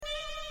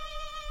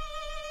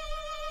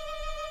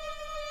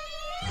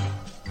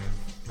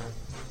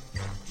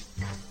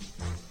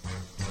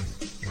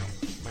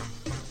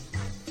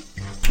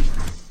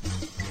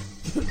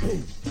Well,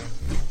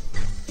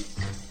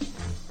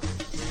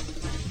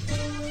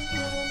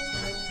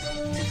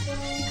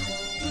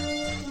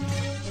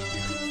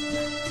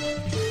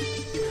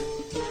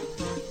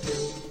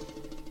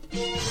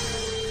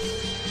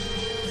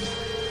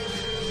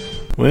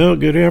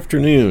 good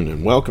afternoon,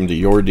 and welcome to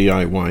Your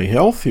DIY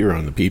Health here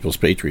on the People's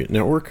Patriot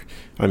Network.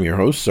 I'm your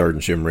host,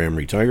 Sergeant Jim Ram,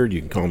 retired. You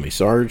can call me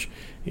Sarge.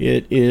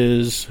 It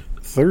is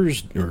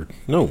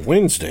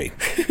Wednesday.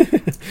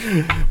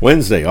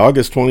 Wednesday,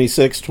 August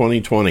 26,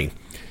 2020.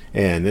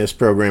 And this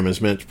program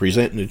is meant to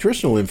present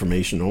nutritional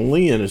information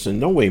only and is in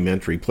no way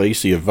meant to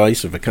replace the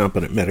advice of a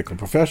competent medical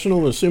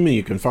professional, assuming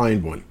you can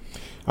find one.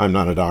 I'm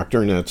not a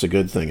doctor, and that's a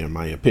good thing. In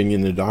my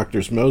opinion, the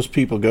doctors most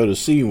people go to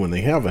see when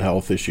they have a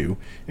health issue,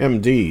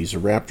 MDs, are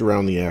wrapped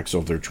around the axle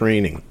of their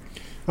training.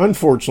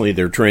 Unfortunately,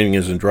 their training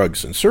is in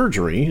drugs and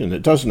surgery, and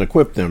it doesn't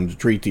equip them to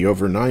treat the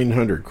over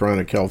 900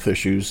 chronic health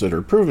issues that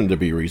are proven to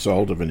be a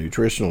result of a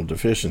nutritional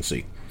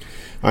deficiency.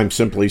 I'm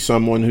simply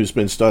someone who's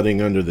been studying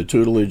under the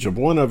tutelage of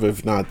one of,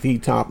 if not the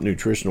top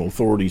nutritional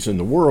authorities in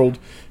the world,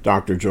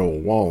 Dr. Joel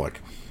Wallach.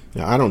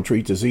 Now, I don't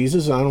treat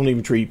diseases, I don't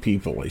even treat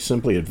people. I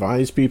simply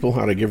advise people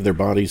how to give their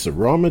bodies the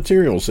raw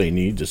materials they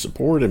need to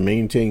support and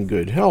maintain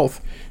good health,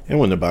 and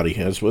when the body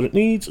has what it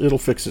needs, it'll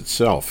fix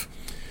itself.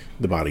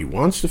 The body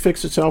wants to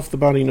fix itself, the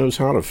body knows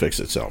how to fix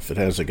itself. It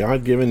has a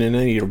God-given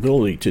innate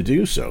ability to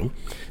do so.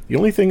 The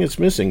only thing it's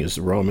missing is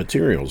the raw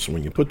materials.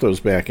 When you put those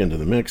back into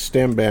the mix,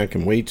 stand back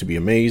and wait to be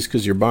amazed,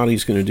 because your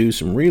body's going to do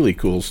some really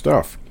cool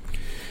stuff.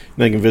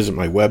 Now you can visit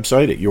my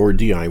website at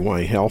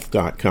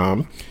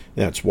yourdiyhealth.com.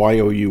 That's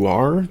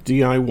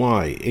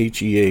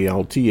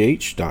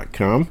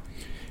yourdiyhealth.com.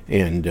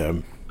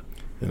 And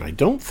I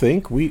don't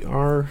think we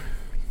are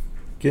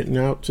getting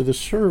out to the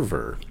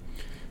server.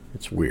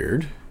 It's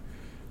weird.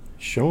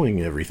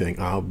 Showing everything.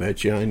 I'll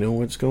bet you I know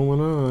what's going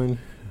on.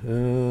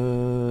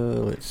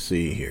 Let's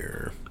see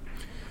here.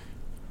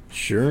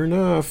 Sure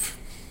enough,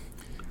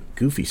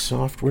 goofy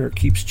software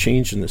keeps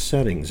changing the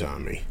settings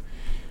on me.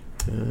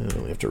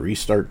 I'll have to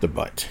restart the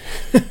BUT.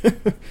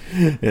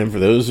 And for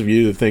those of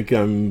you that think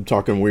I'm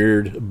talking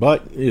weird,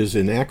 BUT is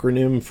an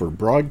acronym for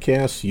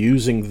Broadcast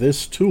Using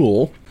This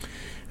Tool,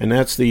 and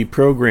that's the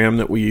program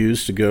that we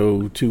use to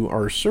go to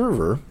our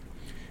server.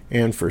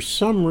 And for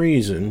some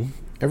reason,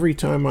 every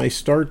time I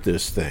start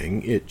this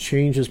thing, it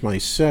changes my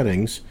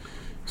settings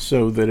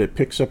so that it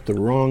picks up the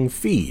wrong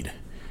feed.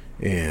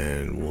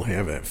 And we'll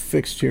have that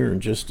fixed here in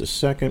just a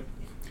second.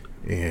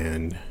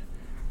 And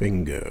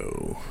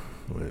bingo.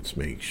 Let's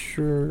make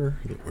sure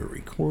that we're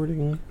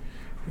recording,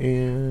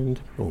 and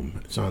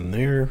boom, it's on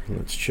there.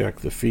 Let's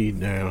check the feed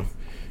now,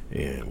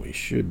 and we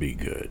should be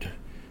good,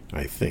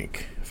 I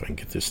think, if I can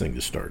get this thing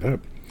to start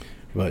up.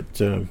 But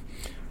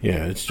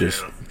yeah, it's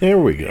just, there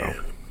we go.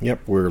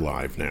 Yep, we're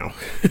live now.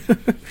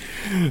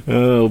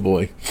 Oh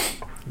boy,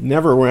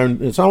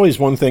 it's always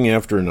one thing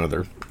after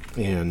another,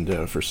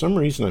 and for some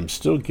reason I'm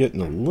still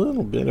getting a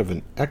little bit of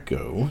an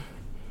echo.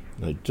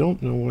 I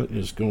don't know what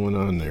is going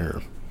on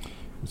there.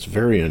 It's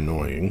very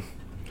annoying,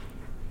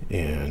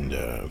 and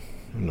I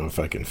don't know if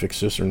I can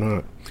fix this or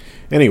not.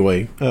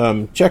 Anyway,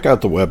 check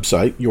out the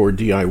website,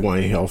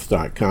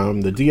 yourdiyhealth.com.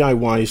 The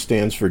DIY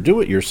stands for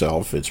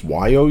do-it-yourself. It's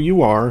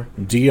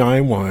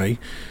YOURDIYHEALTH,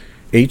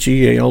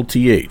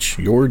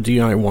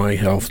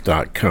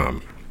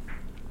 yourdiyhealth.com.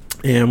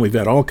 And we've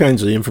got all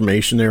kinds of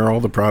information there. All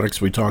the products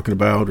we're talking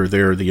about are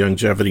there. The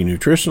longevity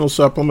nutritional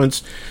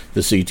supplements,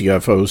 the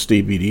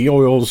CTFO CBD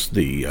oils,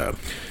 the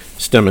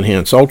Stem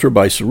Enhance Ultra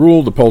by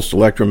Cerule, the Pulsed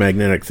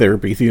Electromagnetic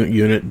Therapy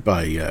Unit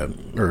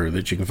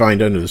that you can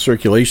find under the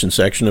circulation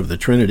section of the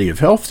Trinity of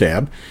Health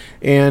tab,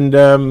 and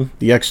the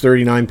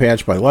X39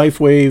 patch by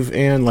LifeWave,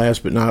 and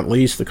last but not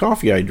least, the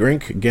coffee I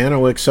drink,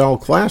 Gano XL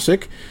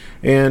Classic.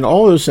 And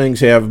all those things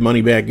have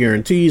money-back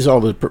guarantees.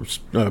 All the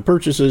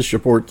purchases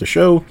support the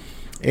show,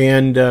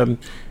 and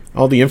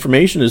all the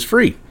information is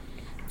free.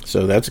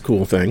 So that's a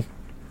cool thing.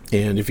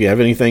 And if you have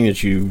anything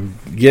that you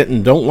get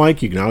and don't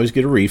like, you can always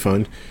get a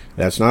refund.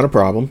 That's not a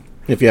problem.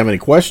 If you have any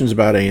questions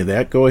about any of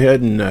that, go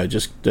ahead and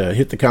just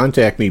hit the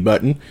contact me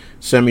button,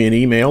 send me an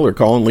email or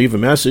call and leave a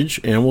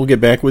message, and we'll get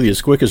back with you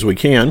as quick as we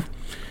can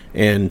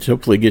and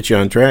hopefully get you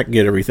on track,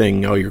 get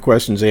all your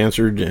questions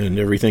answered and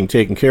everything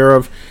taken care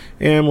of,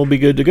 and we'll be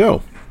good to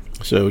go.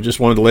 So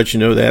just wanted to let you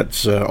know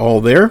that's all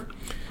there,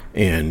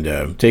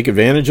 and take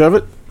advantage of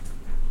it.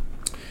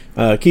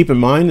 Keep in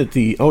mind that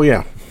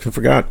I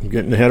forgot, I'm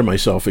getting ahead of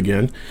myself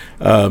again.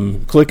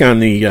 Click on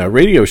the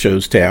radio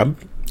shows tab,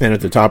 and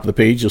at the top of the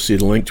page, you'll see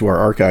the link to our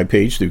archive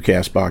page through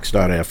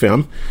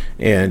castbox.fm,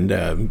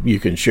 and you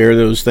can share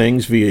those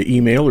things via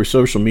email or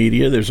social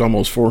media. There's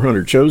almost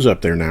 400 shows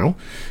up there now,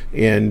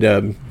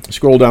 and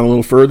scroll down a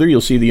little further,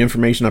 you'll see the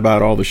information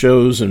about all the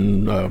shows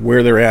and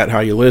where they're at, how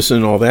you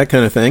listen, all that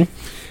kind of thing.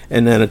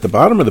 And then at the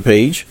bottom of the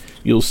page,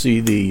 you'll see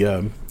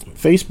the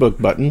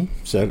Facebook button,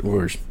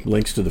 where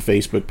links to the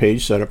Facebook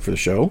page set up for the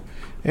show,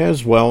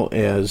 as well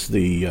as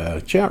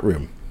the chat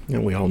room.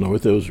 And we all know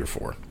what those are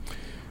for.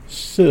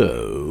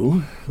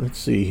 So, let's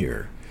see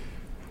here.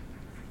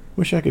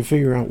 Wish I could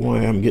figure out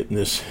why I'm getting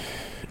this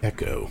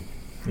echo.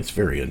 It's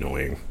very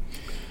annoying.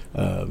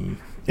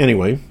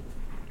 Anyway,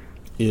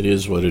 it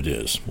is what it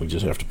is. We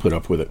just have to put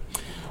up with it.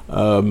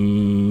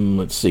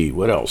 Let's see,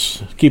 what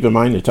else? Keep in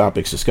mind the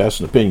topics discussed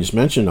and opinions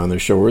mentioned on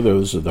this show are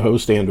those of the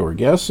host and or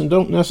guests and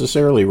don't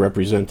necessarily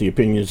represent the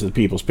opinions of the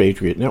People's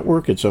Patriot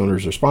Network, its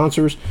owners or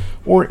sponsors,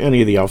 or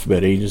any of the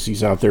alphabet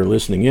agencies out there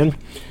listening in.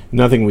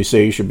 Nothing we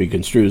say should be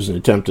construed as an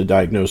attempt to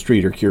diagnose,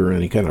 treat, or cure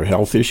any kind of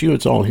health issue.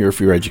 It's all here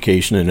for your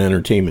education and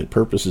entertainment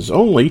purposes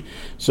only,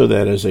 so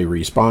that as a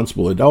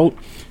responsible adult,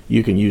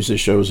 you can use this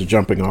show as a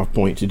jumping off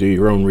point to do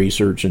your own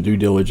research and due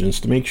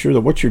diligence to make sure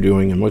that what you're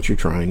doing and what you're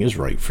trying is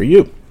right for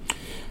you.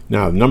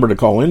 Now, the number to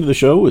call into the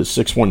show is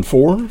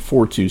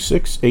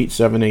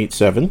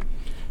 614-426-8787,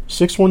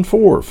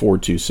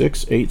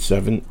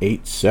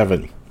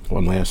 614-426-8787.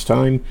 One last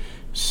time,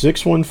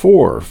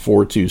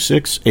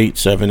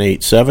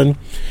 614-426-8787.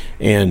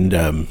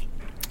 And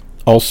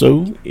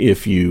also,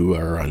 if you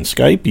are on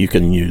Skype, you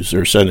can use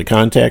or send a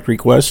contact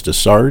request to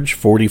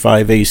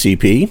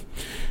Sarge45ACP.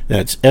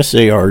 That's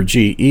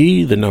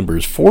SARGE, the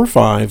numbers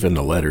 45 and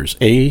the letters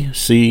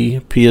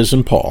ACP as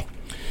in Paul.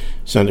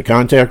 Send a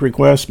contact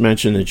request,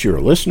 mention that you're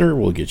a listener,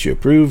 we'll get you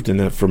approved,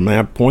 and that from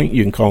that point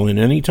you can call in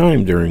any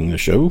time during the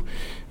show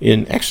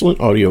in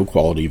excellent audio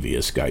quality via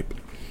Skype.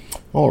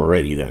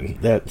 Alrighty then,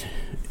 that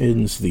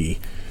ends the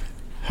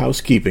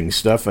housekeeping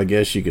stuff, I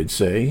guess you could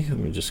say.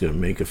 I'm just going to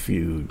make a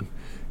few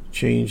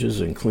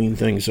changes and clean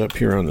things up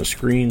here on the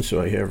screen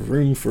so I have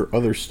room for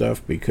other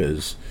stuff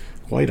because,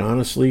 quite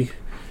honestly,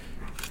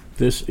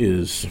 this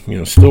is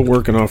still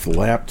working off the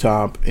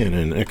laptop and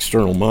an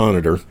external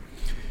monitor.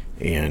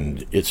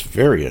 And it's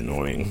very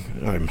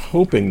annoying. I'm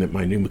hoping that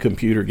my new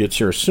computer gets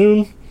here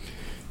soon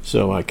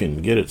so I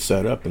can get it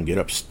set up and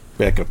get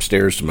back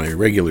upstairs to my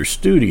regular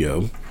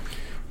studio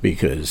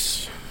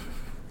because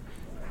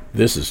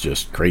this is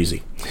just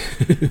crazy.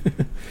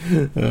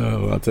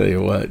 Oh, I'll tell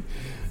you what.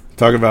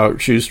 Talk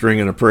about shoestring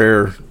and a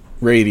prayer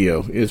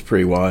radio. It's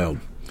pretty wild.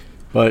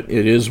 But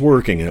it is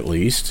working at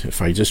least.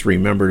 If I just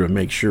remember to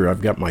make sure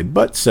I've got my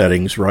butt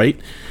settings right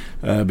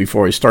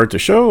before I start the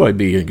show, I'd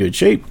be in good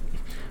shape.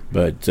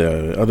 But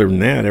other than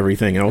that,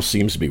 everything else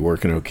seems to be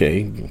working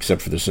okay,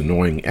 except for this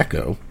annoying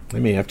echo. I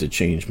may have to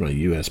change my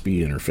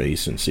USB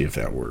interface and see if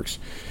that works.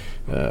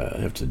 I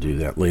have to do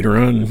that later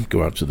on,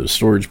 go out to the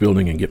storage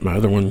building and get my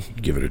other one,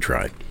 give it a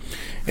try.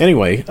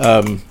 Anyway,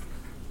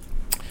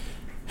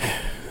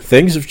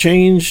 things have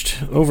changed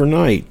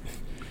overnight.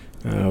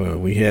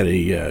 We had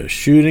a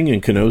shooting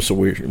in Kenosha,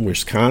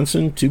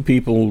 Wisconsin. 2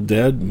 people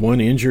dead, 1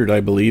 injured,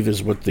 I believe,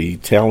 is what the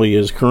tally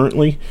is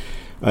currently.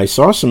 I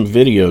saw some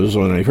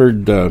videos when I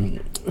heard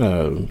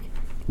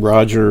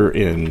Roger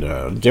and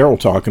Daryl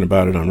talking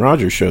about it on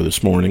Roger's show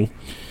this morning,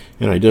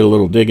 and I did a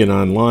little digging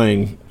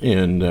online,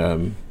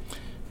 and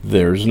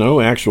there's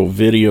no actual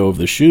video of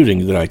the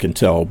shooting that I can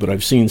tell, but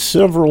I've seen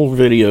several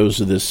videos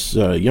of this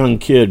young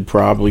kid,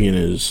 probably in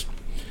his,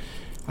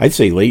 I'd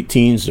say late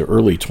teens to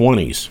early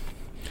 20s,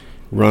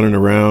 running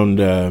around.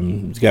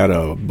 He's got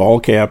a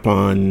ball cap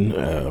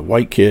on,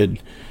 white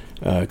kid,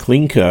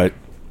 clean cut,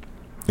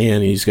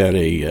 and he's got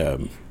a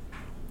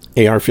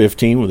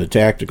AR-15 with a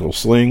tactical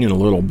sling and a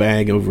little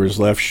bag over his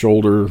left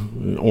shoulder,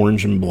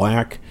 orange and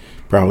black,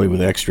 probably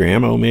with extra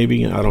ammo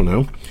maybe, I don't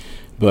know.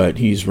 But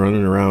he's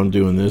running around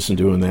doing this and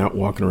doing that,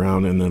 walking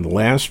around. And then the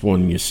last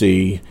one you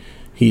see,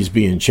 he's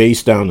being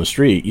chased down the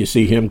street. You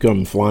see him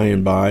come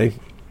flying by,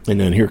 and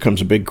then here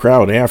comes a big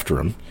crowd after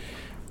him.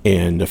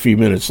 And a few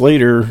minutes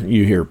later,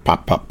 you hear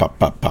pop, pop, pop,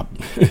 pop, pop.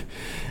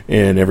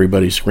 And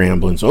everybody's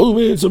scrambling. So, oh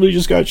man, somebody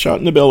just got shot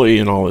in the belly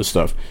and all this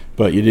stuff.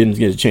 But you didn't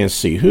get a chance to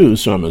see who,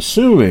 so I'm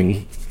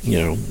assuming,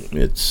 I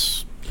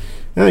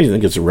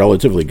think it's a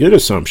relatively good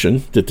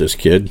assumption that this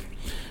kid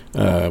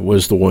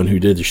was the one who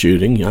did the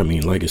shooting. I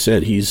mean, like I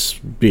said, he's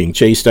being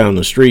chased down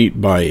the street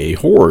by a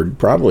horde,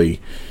 probably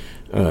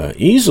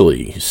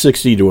easily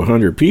 60 to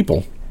 100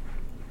 people.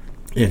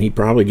 And he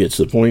probably gets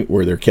to the point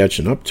where they're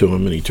catching up to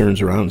him, and he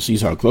turns around and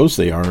sees how close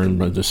they are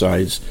and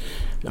decides,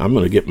 I'm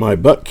going to get my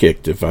butt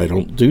kicked if I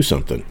don't do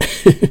something.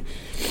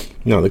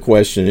 Now, the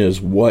question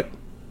is, what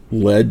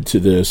led to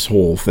this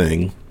whole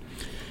thing?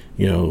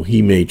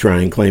 He may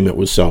try and claim it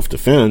was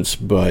self-defense,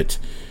 but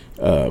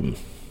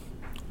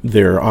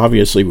there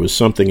obviously was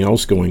something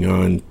else going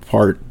on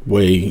part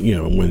way,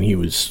 when he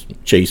was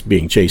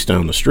being chased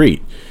down the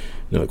street.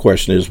 Now, the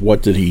question is,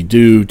 what did he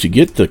do to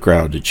get the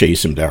crowd to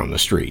chase him down the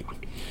street?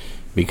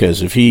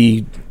 Because if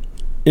he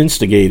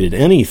instigated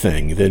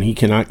anything, then he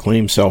cannot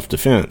claim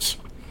self-defense.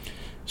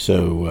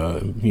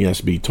 So he has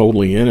to be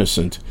totally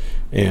innocent.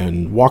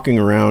 And walking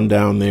around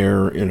down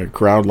there in a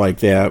crowd like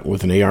that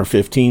with an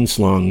AR-15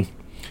 slung,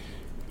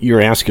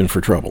 you're asking for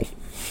trouble,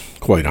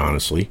 quite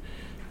honestly.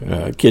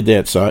 Kid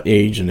that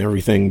age and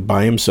everything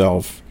by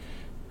himself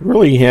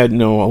really had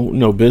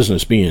no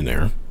business being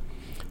there.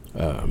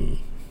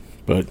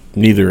 But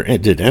neither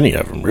did any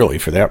of them, really,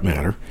 for that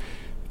matter.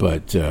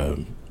 But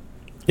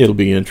it'll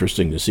be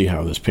interesting to see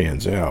how this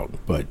pans out.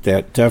 But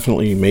that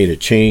definitely made a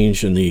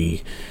change in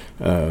the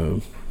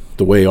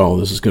way all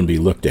this is going to be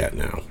looked at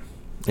now.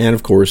 And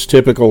of course,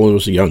 typical, it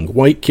was a young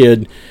white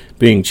kid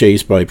being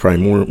chased by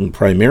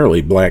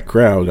primarily black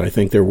crowd. I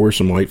think there were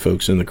some white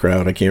folks in the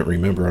crowd. I can't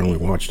remember. I only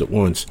watched it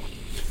once.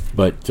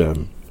 But,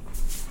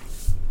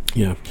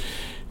 yeah,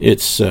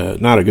 it's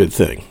not a good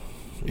thing.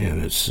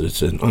 And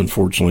it's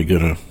unfortunately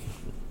going to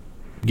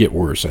get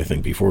worse, I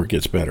think, before it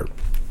gets better.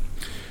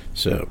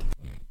 So,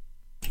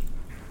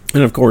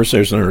 and of course,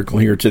 there's an article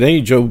here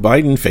today. Joe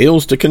Biden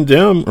fails to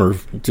condemn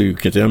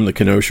the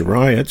Kenosha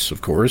riots,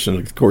 of course. And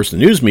of course, the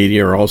news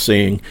media are all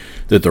saying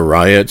that the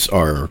riots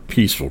are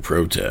peaceful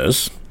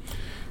protests.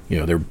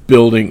 They're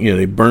building,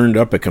 they burned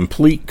up a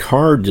complete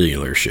car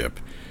dealership.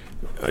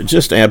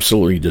 Just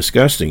absolutely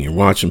disgusting. You're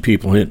watching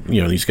people hit,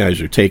 these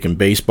guys are taking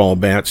baseball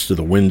bats to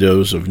the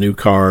windows of new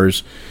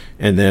cars,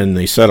 and then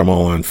they set them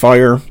all on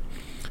fire.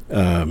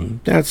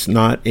 That's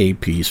not a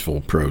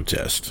peaceful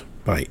protest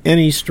by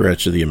any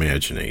stretch of the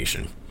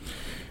imagination.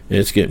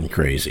 It's getting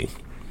crazy.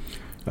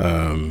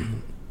 We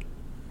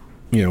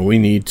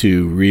need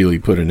to really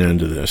put an end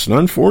to this. And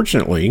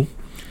unfortunately,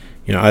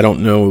 I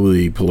don't know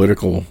the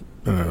political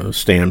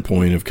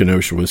standpoint of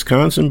Kenosha,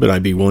 Wisconsin, but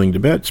I'd be willing to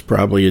bet it's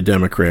probably a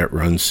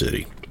Democrat-run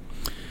city,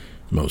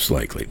 most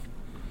likely.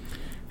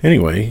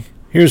 Anyway,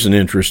 here's an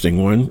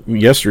interesting one.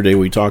 Yesterday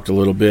we talked a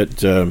little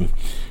bit,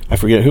 I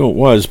forget who it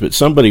was, but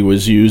somebody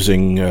was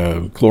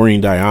using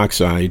chlorine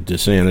dioxide to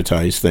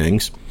sanitize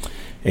things.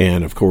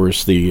 And, of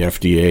course, the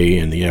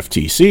FDA and the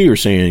FTC are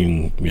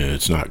saying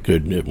it's not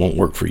good, it won't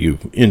work for you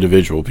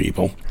individual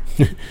people.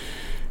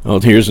 Well,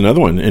 here's another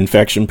one.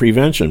 Infection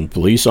prevention.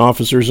 Police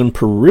officers in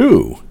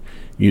Peru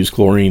use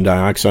chlorine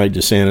dioxide to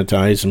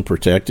sanitize and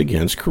protect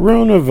against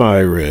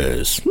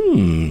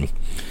coronavirus.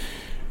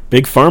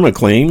 Big Pharma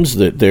claims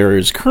that there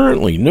is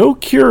currently no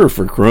cure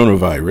for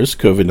coronavirus,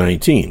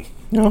 COVID-19.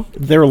 No,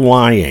 they're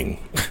lying.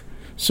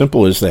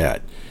 Simple as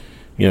that.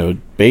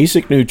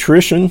 Basic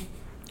nutrition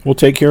will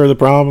take care of the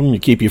problem, to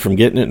keep you from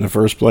getting it in the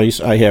first place.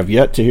 I have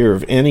yet to hear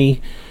of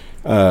anybody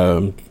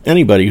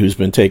who's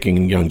been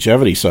taking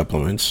longevity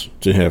supplements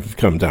to have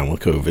come down with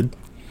COVID.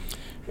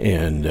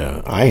 And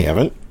I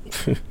haven't.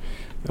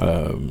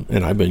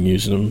 And I've been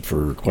using them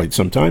for quite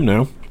some time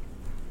now.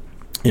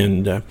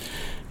 And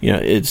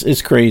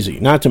it's crazy.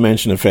 Not to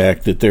mention the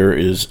fact that there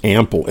is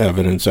ample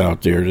evidence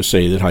out there to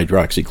say that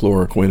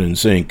hydroxychloroquine and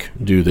zinc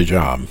do the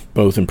job,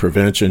 both in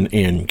prevention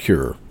and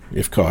cure,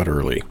 if caught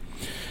early.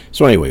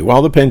 So anyway,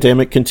 while the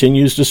pandemic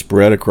continues to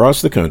spread across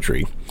the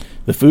country,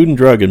 the Food and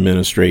Drug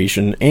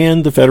Administration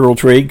and the Federal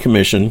Trade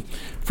Commission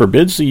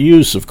forbids the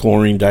use of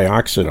chlorine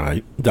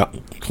dioxide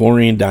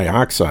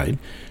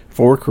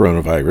for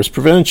coronavirus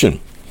prevention.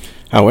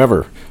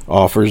 However,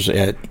 officers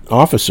at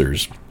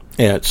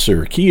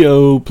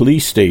ChO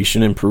police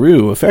station in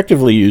Peru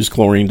effectively use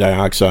chlorine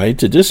dioxide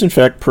to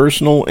disinfect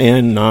personal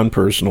and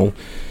non-police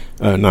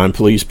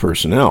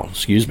personnel.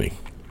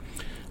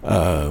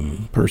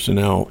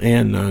 Personnel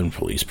and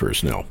non-police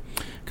personnel.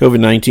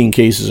 COVID-19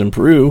 cases in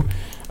Peru.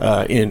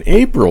 In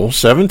April,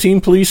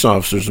 17 police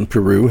officers in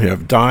Peru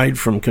have died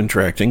from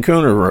contracting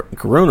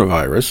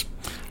coronavirus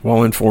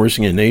while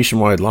enforcing a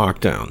nationwide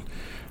lockdown.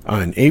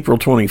 On April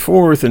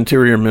 24th,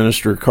 Interior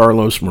Minister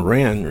Carlos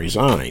Moran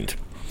resigned.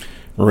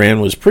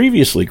 Moran was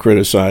previously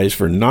criticized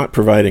for not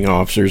providing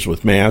officers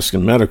with masks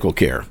and medical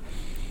care.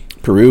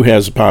 Peru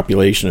has a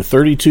population of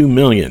 32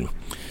 million.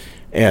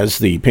 As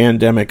the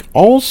pandemic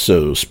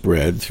also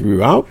spread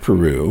throughout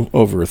Peru,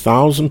 over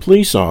 1,000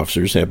 police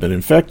officers have been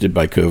infected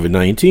by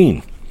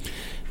COVID-19.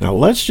 Now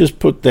let's just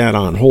put that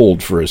on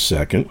hold for a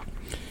second,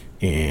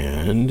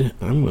 and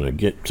I'm going to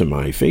get to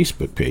my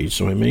Facebook page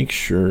so I make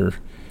sure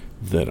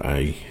that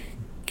I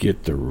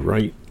get the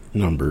right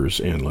numbers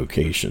and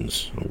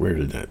locations. Where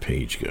did that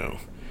page go?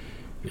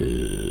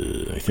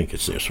 I think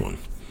it's this one.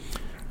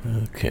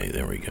 Okay,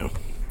 there we go.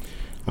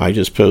 I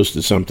just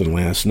posted something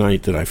last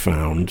night that I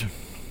found.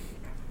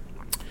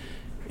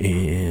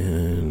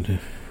 And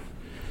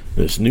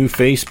this new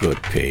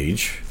Facebook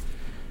page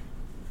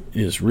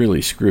is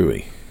really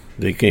screwy.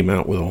 They came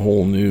out with a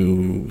whole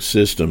new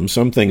system.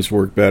 Some things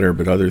work better,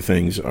 but other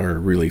things are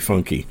really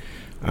funky.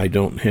 I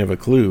don't have a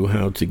clue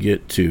how to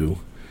get to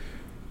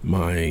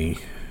my...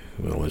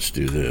 Well, let's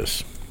do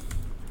this.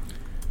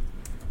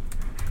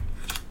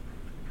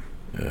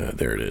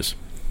 There it is.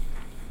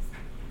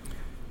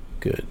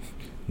 Good.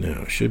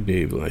 Now, should be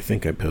able... I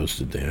think I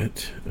posted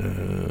that.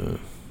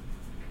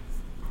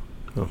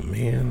 Oh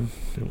man,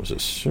 it was a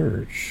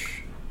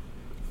search.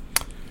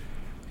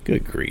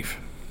 Good grief.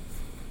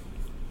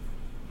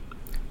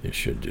 It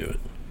should do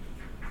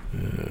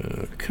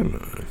it. Come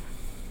on.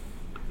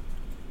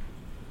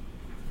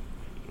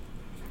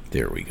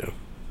 There we go.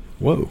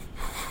 Whoa.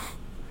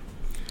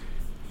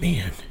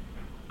 Man,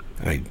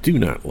 I do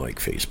not like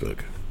Facebook.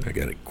 I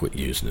gotta quit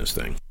using this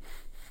thing.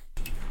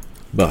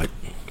 But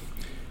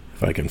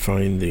if I can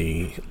find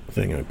the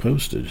thing I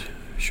posted, it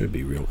should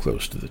be real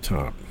close to the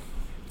top.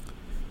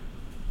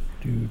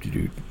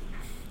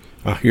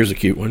 Here's a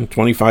cute one.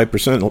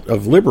 25%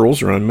 of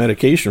liberals are on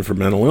medication for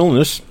mental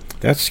illness.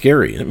 That's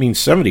scary. That means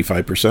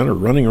 75% are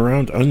running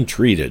around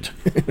untreated.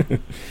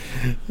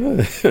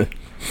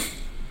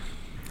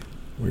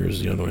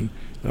 Where's the other one?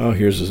 Oh,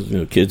 here's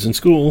kids in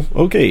school.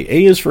 Okay,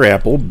 A is for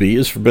apple, B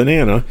is for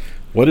banana.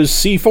 What is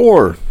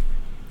C4?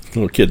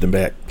 Little kid in the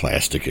back.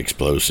 Plastic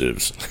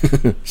explosives.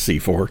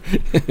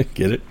 C4.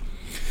 Get it?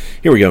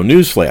 Here we go.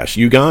 Newsflash.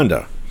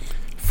 Uganda.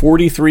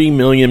 43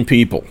 million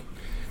people.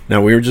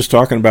 Now, we were just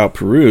talking about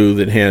Peru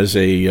that has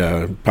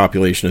a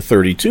population of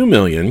 32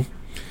 million.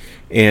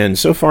 And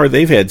so far,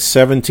 they've had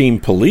 17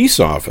 police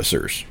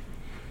officers.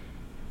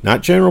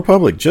 Not general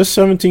public. Just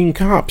 17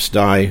 cops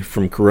die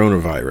from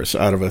coronavirus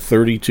out of a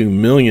 32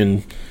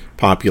 million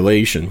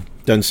population.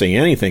 Doesn't say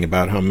anything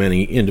about how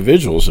many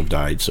individuals have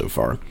died so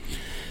far.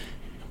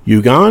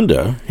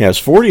 Uganda has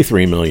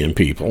 43 million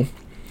people.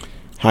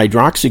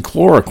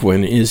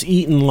 Hydroxychloroquine is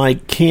eaten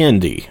like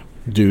candy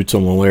due to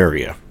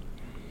malaria.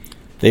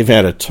 They've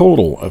had a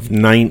total of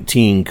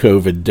 19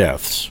 COVID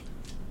deaths.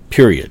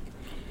 Period.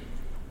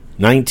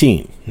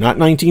 19. Not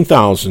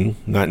 19,000,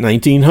 not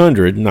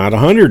 1,900, not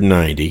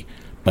 190,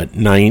 but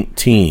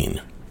 19.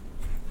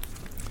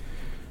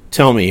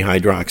 Tell me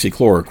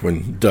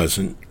hydroxychloroquine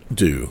doesn't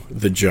do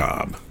the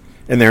job.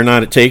 And they're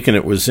not taking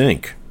it with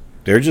zinc.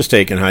 They're just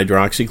taking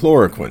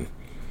hydroxychloroquine.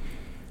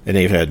 And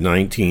they've had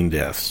 19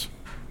 deaths.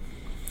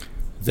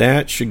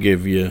 That should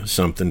give you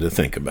something to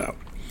think about.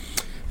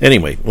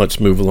 Anyway,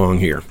 let's move along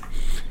here.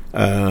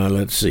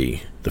 Let's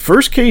see. The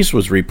first case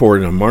was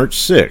reported on March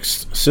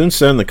 6th. Since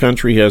then, the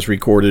country has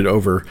recorded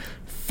over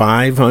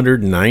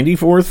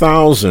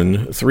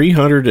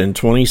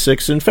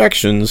 594,326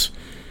 infections.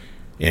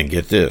 And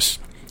get this,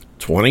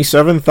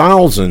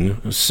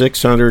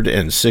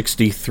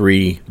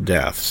 27,663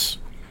 deaths.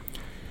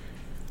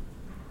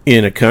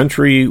 In a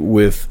country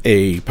with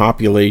a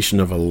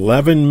population of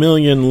 11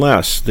 million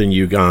less than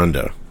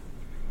Uganda.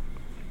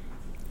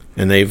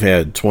 And they've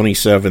had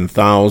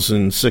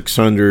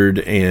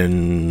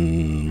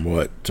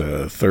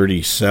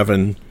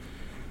 27,637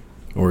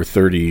 or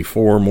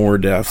 34 more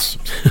deaths.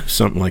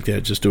 Something like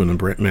that, just doing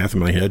the math in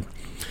my head.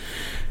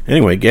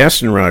 Anyway,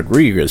 Gaston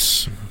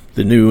Rodriguez,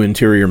 the new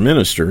Interior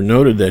Minister,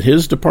 noted that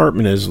his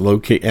department has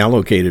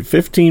allocated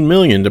 $15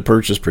 million to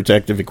purchase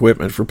protective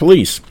equipment for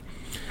police.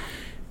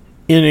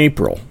 In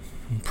April,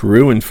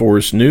 Peru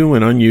enforced new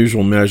and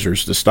unusual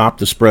measures to stop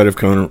the spread of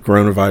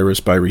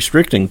coronavirus by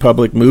restricting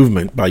public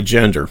movement by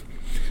gender.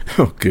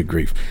 Oh, good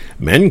grief.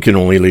 Men can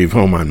only leave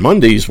home on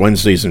Mondays,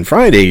 Wednesdays, and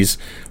Fridays,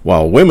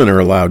 while women are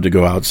allowed to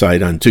go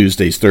outside on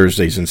Tuesdays,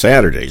 Thursdays, and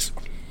Saturdays.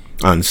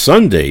 On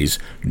Sundays,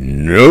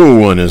 no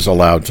one is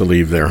allowed to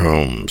leave their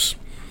homes.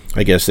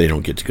 I guess they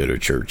don't get to go to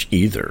church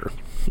either.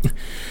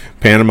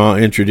 Panama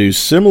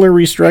introduced similar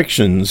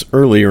restrictions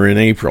earlier in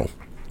April.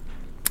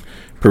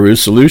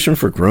 Peru's solution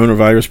for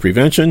coronavirus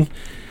prevention.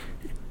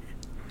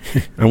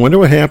 I wonder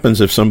what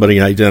happens if somebody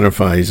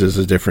identifies as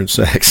a different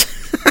sex.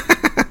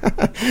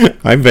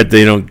 I bet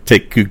they don't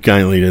take too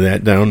kindly to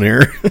that down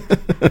there.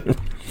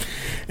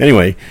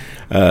 Anyway,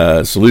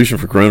 solution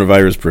for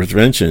coronavirus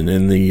prevention.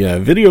 In the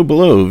video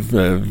below,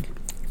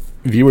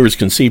 viewers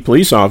can see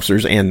police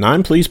officers and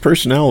non-police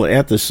personnel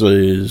at the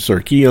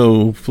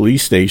ChO2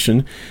 police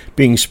station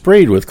being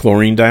sprayed with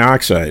chlorine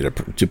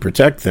dioxide to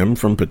protect them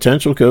from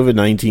potential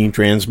COVID-19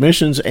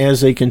 transmissions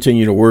as they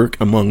continue to work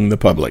among the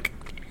public.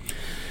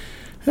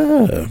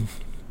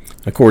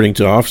 According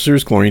to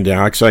officers, chlorine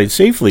dioxide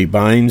safely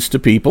binds to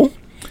people.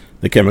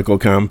 The chemical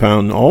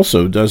compound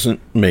also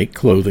doesn't make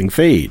clothing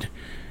fade,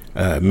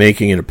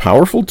 making it a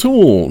powerful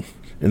tool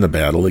in the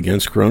battle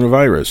against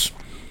coronavirus.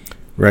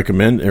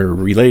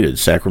 Related,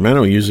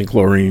 Sacramento using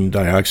chlorine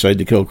dioxide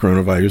to kill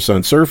coronavirus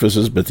on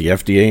surfaces, but the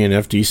FDA and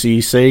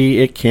FTC say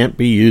it can't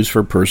be used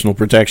for personal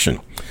protection.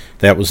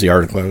 That was the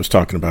article I was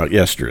talking about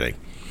yesterday.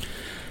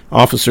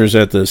 Officers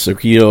at the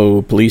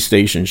ChO2 police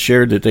station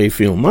shared that they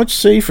feel much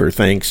safer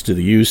thanks to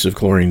the use of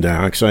chlorine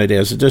dioxide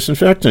as a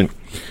disinfectant,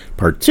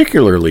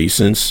 particularly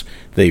since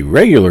they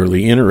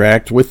regularly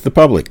interact with the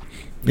public.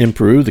 In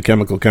Peru, the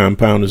chemical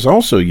compound is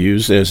also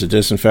used as a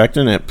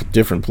disinfectant at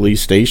different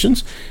police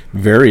stations,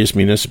 various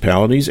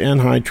municipalities,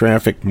 and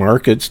high-traffic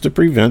markets to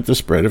prevent the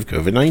spread of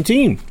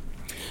COVID-19.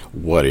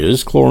 What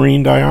is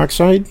chlorine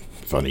dioxide?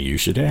 Funny you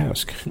should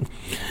ask.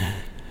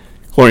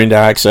 Chlorine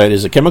dioxide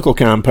is a chemical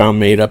compound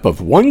made up of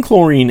one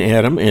chlorine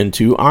atom and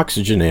two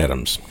oxygen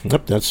atoms.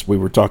 Yep, that's what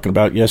we were talking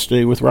about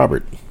yesterday with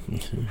Robert.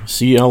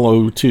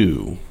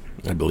 ClO2,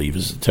 I believe,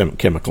 is the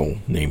chemical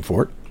name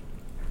for it.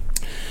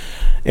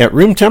 At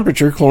room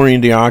temperature, chlorine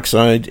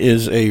dioxide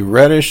is a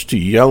reddish to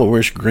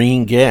yellowish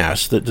green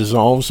gas that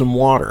dissolves in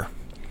water.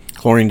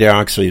 Chlorine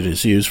dioxide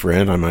is used for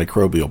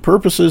antimicrobial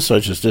purposes,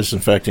 such as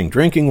disinfecting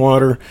drinking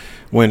water.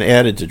 When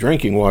added to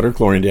drinking water,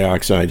 chlorine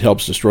dioxide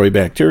helps destroy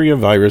bacteria,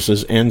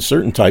 viruses, and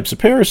certain types of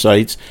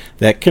parasites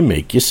that can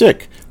make you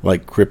sick,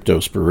 like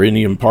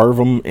Cryptosporidium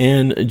parvum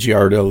and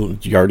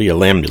Giardia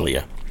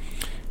lamblia.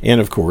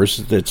 And, of course,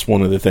 that's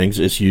one of the things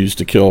it's used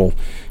to kill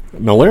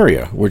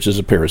malaria, which is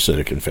a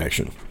parasitic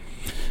infection.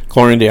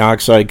 Chlorine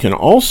dioxide can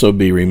also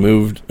be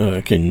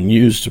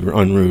used to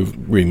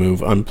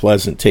remove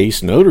unpleasant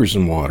taste and odors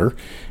in water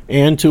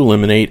and to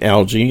eliminate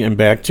algae and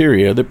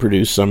bacteria that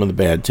produce some of the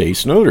bad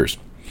taste and odors.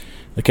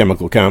 The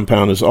chemical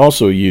compound is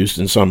also used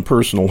in some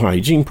personal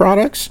hygiene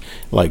products,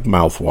 like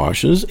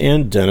mouthwashes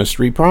and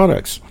dentistry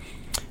products,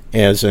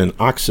 as an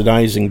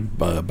oxidizing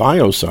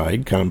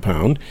biocide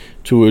compound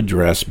to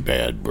address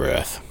bad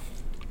breath.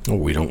 Oh,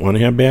 we don't want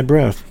to have bad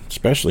breath,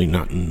 especially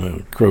not in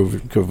the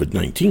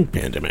COVID-19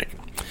 pandemic.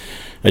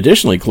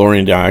 Additionally,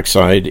 chlorine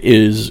dioxide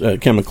is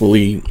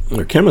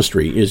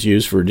chemistry is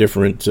used for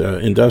different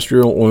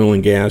industrial, oil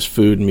and gas,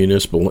 food, and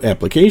municipal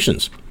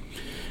applications.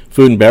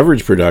 Food and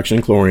beverage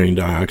production, chlorine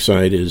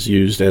dioxide is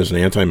used as an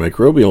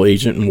antimicrobial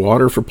agent in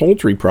water for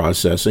poultry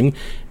processing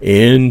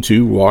and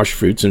to wash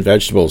fruits and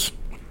vegetables.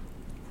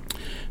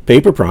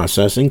 Paper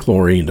processing,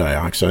 chlorine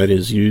dioxide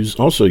is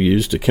also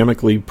used to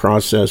chemically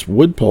process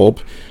wood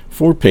pulp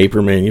for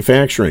paper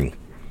manufacturing.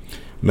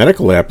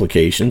 Medical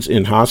applications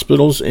in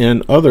hospitals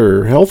and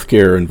other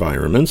healthcare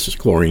environments,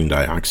 chlorine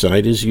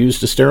dioxide is used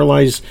to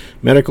sterilize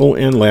medical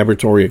and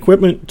laboratory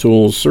equipment,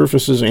 tools,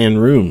 surfaces, and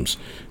rooms.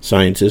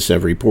 Scientists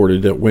have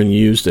reported that when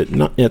used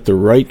at the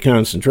right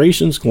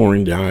concentrations,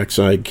 chlorine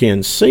dioxide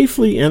can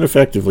safely and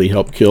effectively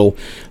help kill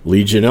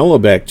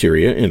Legionella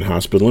bacteria in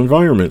hospital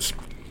environments.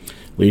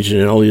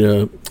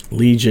 Legionella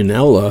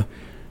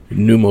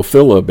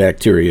pneumophila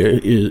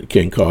bacteria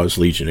can cause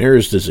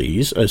Legionnaire's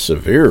disease, a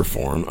severe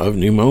form of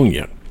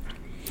pneumonia.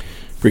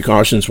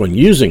 Precautions when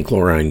using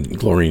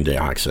chlorine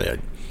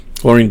dioxide.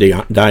 Chlorine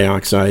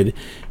dioxide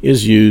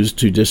is used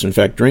to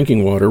disinfect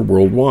drinking water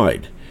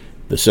worldwide.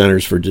 The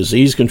Centers for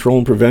Disease Control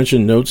and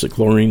Prevention notes that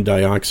chlorine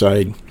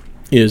dioxide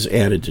is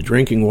added to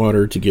drinking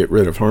water to get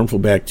rid of harmful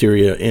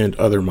bacteria and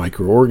other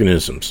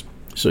microorganisms.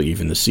 So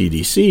even the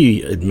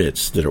CDC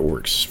admits that it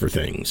works for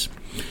things.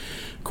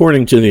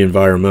 According to the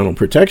Environmental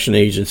Protection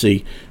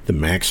Agency, the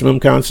maximum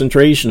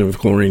concentration of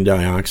chlorine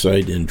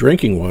dioxide in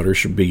drinking water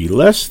should be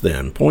less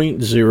than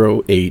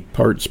 0.08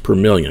 parts per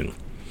million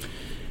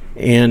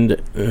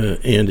and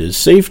is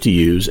safe to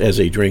use as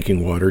a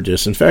drinking water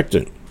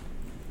disinfectant.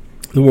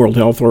 The World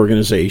Health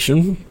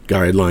Organization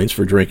guidelines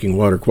for drinking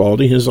water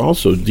quality has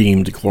also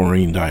deemed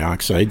chlorine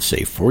dioxide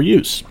safe for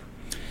use.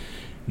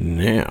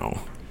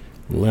 Now,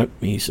 I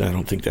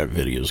don't think that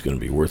video is going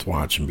to be worth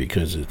watching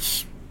because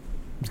it's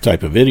the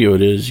type of video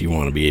it is. You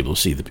want to be able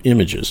to see the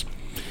images.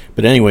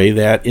 But anyway,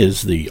 that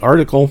is the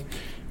article.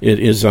 It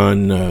is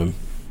on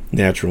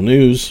Natural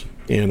News,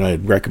 and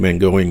I'd recommend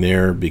going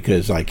there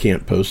because I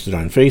can't post it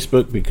on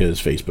Facebook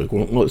because Facebook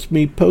won't let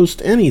me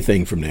post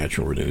anything from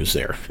Natural News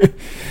there.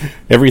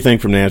 Everything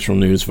from Natural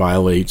News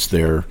violates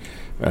their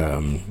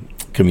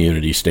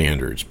community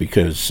standards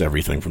because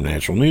everything from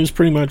Natural News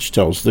pretty much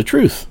tells the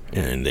truth,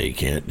 and they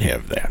can't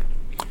have that.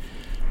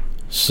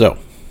 So,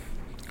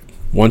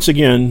 once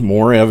again,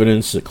 more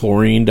evidence that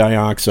chlorine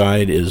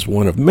dioxide is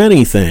one of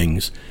many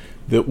things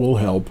that will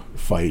help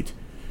fight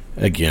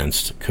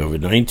against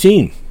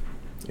COVID-19.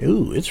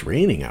 Ooh, it's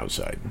raining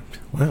outside.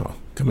 Wow,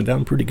 coming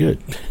down pretty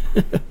good.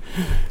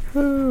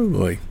 Oh,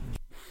 boy.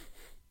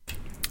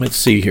 Let's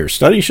see here.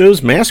 Study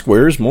shows mask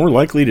wearers more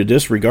likely to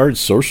disregard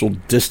social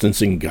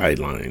distancing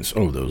guidelines.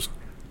 Oh, those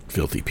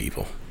filthy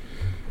people.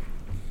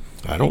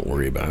 I don't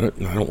worry about it.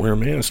 I don't wear a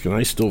mask, and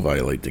I still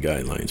violate the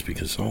guidelines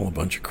because it's all a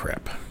bunch of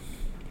crap.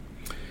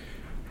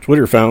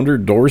 Twitter founder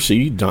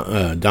Dorsey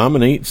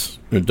donates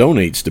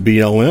to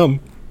BLM.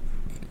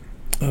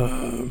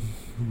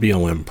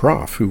 BLM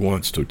prof who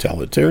wants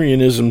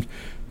totalitarianism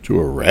to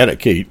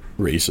eradicate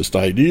racist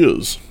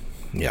ideas.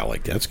 Yeah,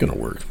 like that's going to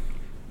work.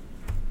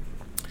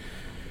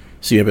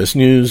 CBS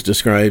News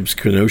describes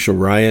Kenosha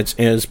riots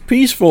as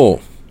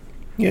peaceful.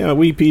 Yeah,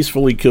 we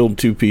peacefully killed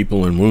 2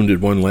 people and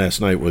wounded 1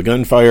 last night with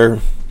gunfire.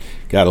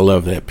 Gotta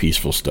love that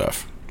peaceful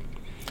stuff.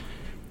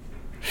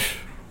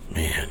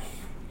 Man.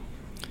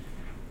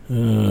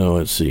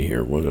 Let's see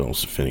here. What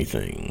else, if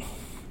anything?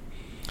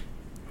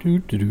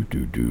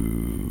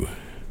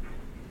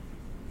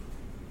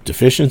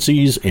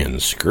 Deficiencies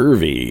and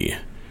scurvy.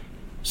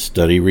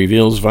 Study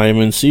reveals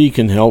vitamin C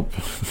can help.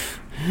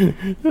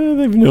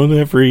 They've known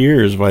that for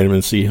years.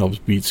 Vitamin C helps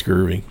beat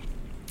scurvy.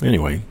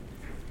 Anyway.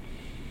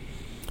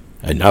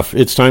 Enough.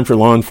 It's time for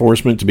law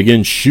enforcement to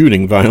begin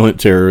shooting violent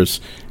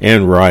terrorists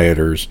and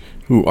rioters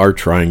who are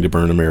trying to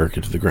burn America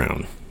to the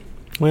ground.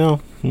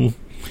 Well,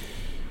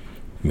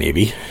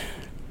 maybe.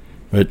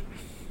 But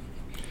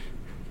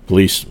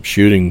police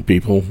shooting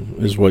people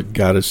is what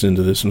got us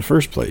into this in the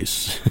first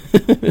place.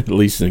 At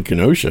least in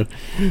Kenosha.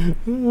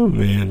 Oh,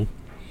 man.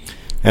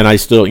 And I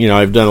still,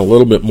 I've done a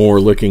little bit more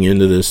looking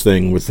into this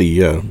thing with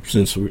the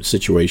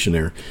situation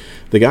there.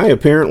 The guy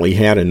apparently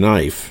had a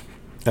knife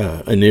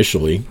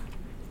initially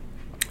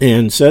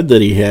and said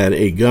that he had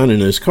a gun in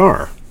his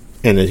car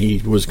and that he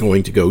was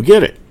going to go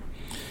get it.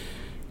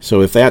 So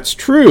if that's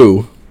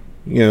true,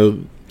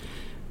 and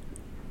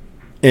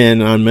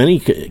on many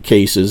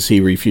cases he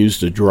refused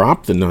to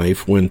drop the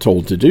knife when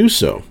told to do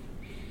so,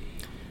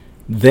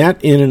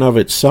 that in and of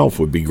itself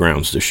would be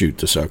grounds to shoot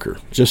the sucker,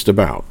 just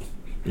about.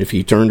 If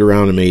he turned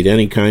around and made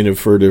any kind of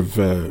furtive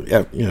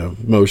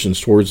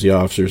motions towards the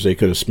officers, they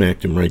could have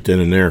smacked him right then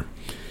and there.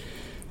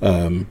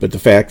 But the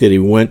fact that he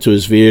went to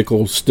his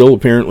vehicle, still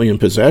apparently in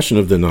possession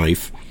of the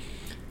knife,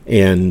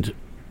 and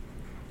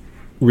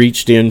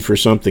reached in for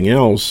something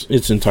else,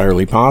 it's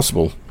entirely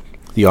possible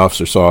the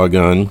officer saw a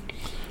gun,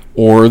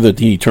 or that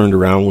he turned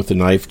around with a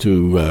knife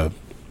to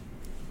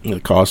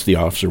cost the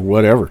officer,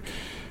 whatever.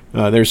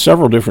 There's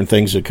several different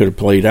things that could have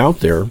played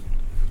out there,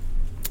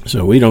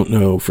 so we don't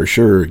know for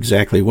sure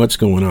exactly what's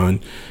going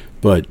on,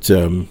 but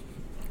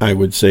I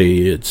would say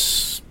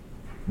it's,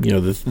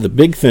 the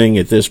big thing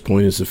at this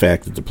point is the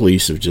fact that the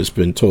police have just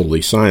been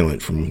totally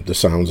silent from the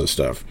sounds of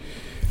stuff.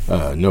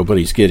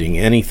 Nobody's getting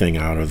anything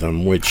out of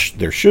them, which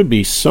there should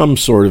be some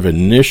sort of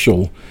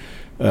initial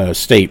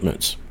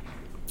statements,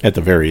 at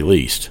the very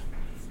least.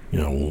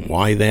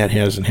 Why that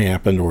hasn't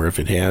happened, or if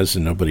it has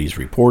and nobody's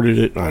reported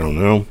it, I don't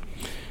know.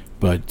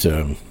 But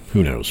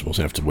who knows? We'll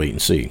have to wait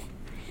and see.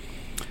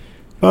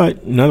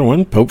 But another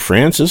one, Pope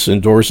Francis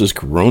endorses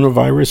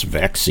coronavirus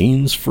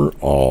vaccines for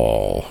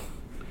all.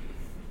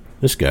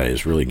 This guy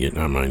is really getting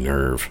on my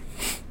nerve.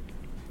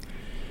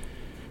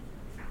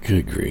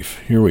 Good grief.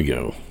 Here we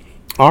go.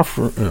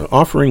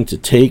 Offering his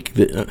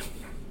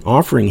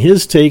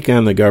take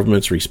on the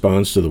government's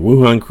response to the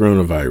Wuhan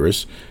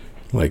coronavirus,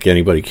 like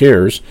anybody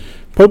cares,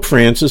 Pope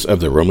Francis of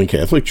the Roman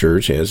Catholic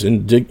Church has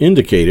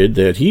indicated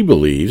that he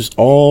believes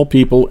all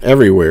people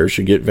everywhere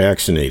should get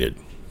vaccinated.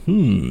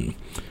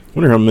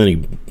 Wonder how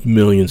many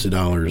millions of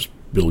dollars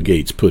Bill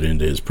Gates put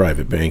into his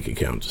private bank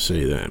account to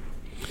say that.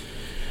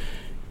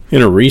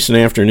 In a recent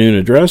afternoon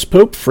address,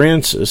 Pope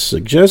Francis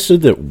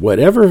suggested that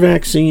whatever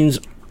vaccines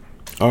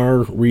are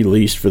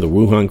released for the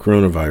Wuhan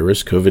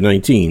coronavirus,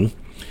 COVID-19,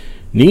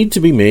 need to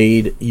be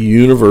made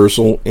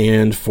universal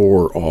and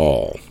for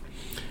all,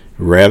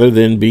 rather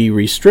than be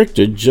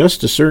restricted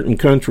just to certain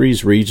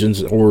countries,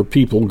 regions, or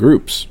people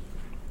groups.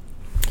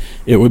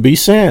 It would be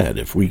sad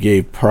if we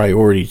gave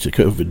priority to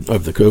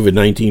the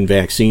COVID-19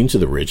 vaccine to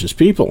the richest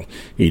people,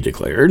 he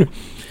declared.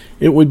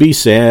 It would be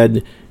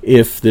sad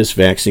if this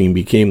vaccine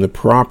became the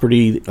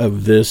property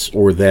of this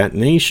or that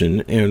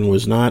nation and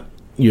was not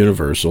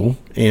universal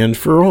and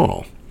for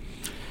all.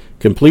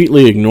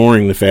 Completely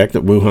ignoring the fact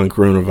that Wuhan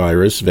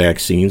coronavirus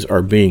vaccines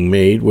are being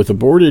made with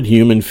aborted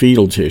human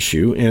fetal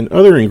tissue and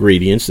other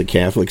ingredients that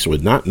Catholics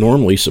would not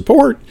normally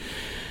support,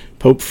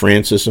 Pope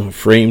Francis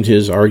framed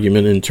his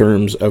argument in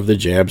terms of the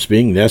jabs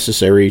being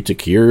necessary to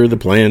cure the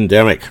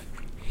pandemic.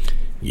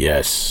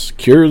 Yes,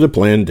 cure the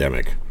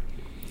pandemic.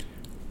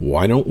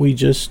 Why don't we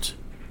just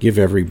give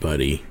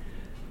everybody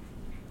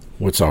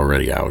what's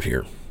already out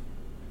here?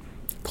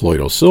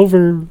 Colloidal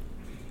silver,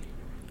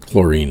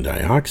 chlorine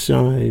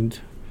dioxide,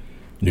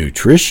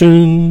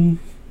 nutrition,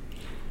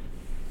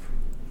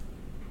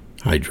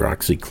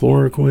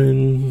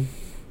 hydroxychloroquine,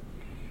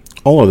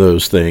 all of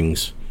those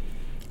things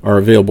are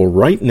available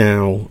right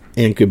now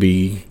and could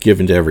be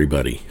given to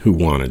everybody who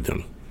wanted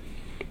them.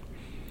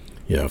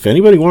 If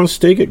anybody wants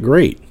to take it,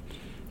 great.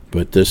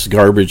 But this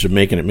garbage of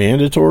making it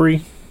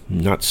mandatory,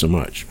 not so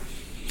much.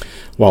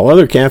 While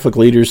other Catholic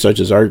leaders such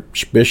as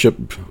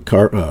Archbishop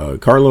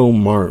Carlo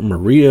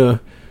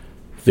Maria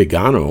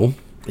Vigano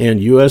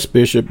and U.S.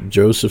 Bishop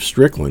Joseph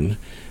Strickland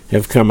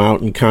have come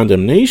out in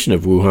condemnation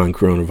of Wuhan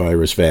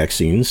coronavirus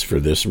vaccines for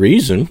this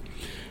reason,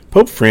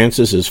 Pope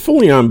Francis is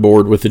fully on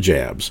board with the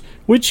jabs,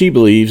 which he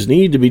believes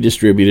need to be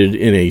distributed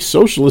in a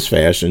socialist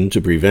fashion to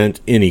prevent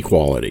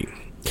inequality.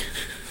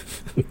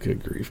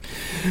 Good grief.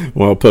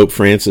 While Pope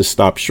Francis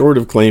stopped short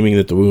of claiming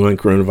that the Wuhan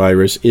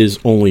coronavirus is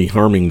only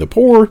harming the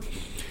poor,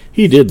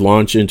 he did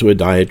launch into a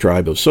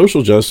diatribe of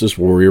social justice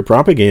warrior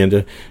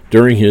propaganda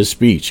during his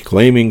speech,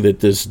 claiming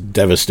that this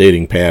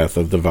devastating path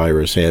of the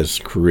virus has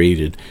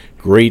created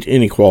great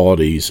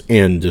inequalities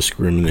and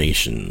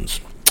discriminations.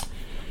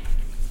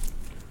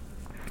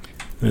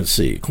 Let's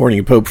see. According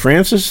to Pope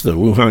Francis, the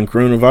Wuhan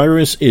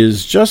coronavirus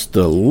is just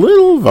a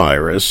little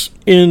virus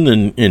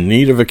in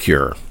need of a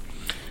cure.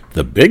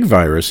 The big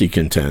virus, he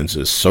contends,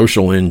 is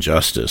social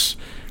injustice,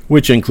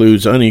 which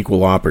includes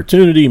unequal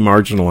opportunity,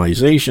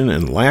 marginalization,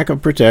 and lack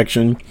of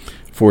protection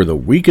for the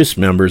weakest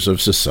members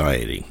of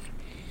society.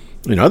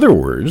 In other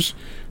words,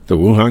 the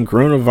Wuhan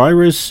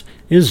coronavirus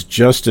is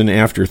just an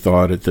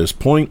afterthought at this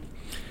point.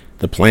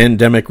 The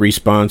pandemic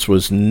response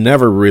was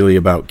never really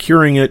about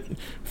curing it,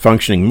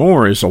 functioning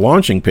more as a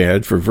launching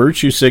pad for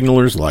virtue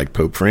signalers like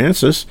Pope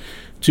Francis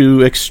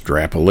to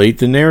extrapolate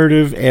the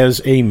narrative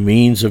as a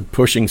means of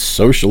pushing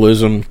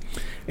socialism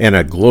and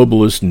a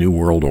globalist New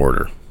World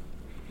Order.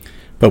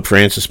 Pope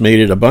Francis made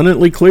it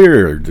abundantly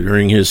clear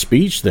during his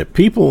speech that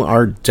people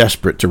are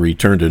desperate to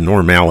return to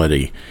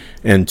normality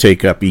and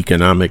take up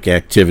economic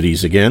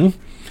activities again,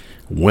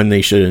 when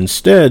they should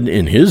instead,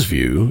 in his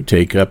view,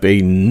 take up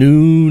a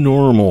new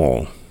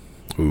normal.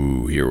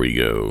 Ooh, here we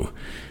go.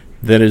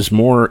 That is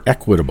more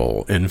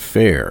equitable and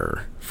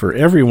fair for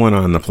everyone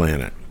on the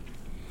planet.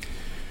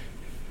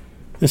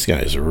 This guy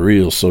is a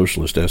real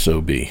socialist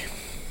SOB.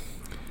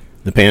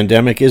 The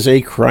pandemic is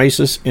a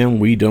crisis, and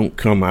we don't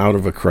come out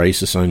of a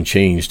crisis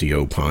unchanged, he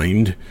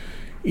opined.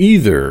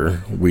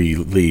 Either we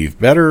leave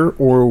better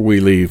or we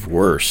leave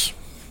worse.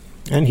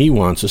 And he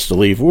wants us to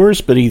leave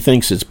worse, but he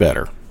thinks it's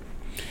better.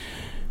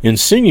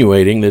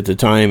 insinuating that the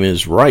time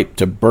is ripe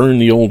to burn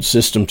the old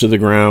system to the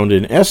ground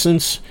in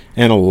essence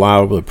and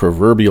allow the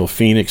proverbial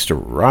phoenix to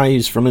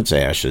rise from its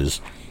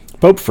ashes.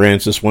 Pope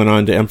Francis went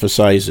on to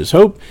emphasize his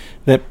hope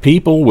that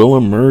people will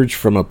emerge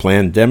from a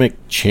pandemic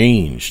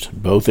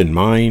changed, both in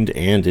mind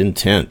and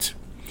intent.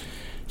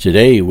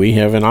 Today we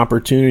have an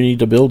opportunity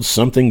to build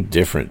something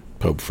different,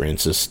 Pope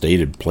Francis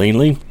stated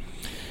plainly,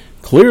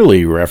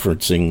 clearly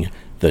referencing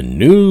the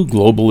new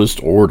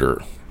globalist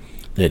order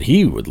that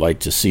he would like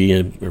to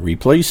see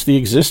replace the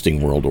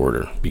existing world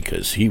order,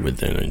 because he would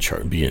then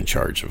be in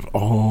charge of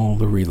all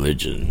the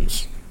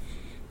religions.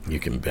 You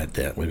can bet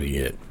that would be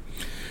it.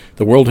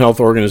 The World Health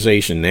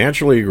Organization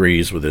naturally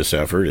agrees with this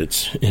effort.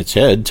 Its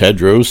head,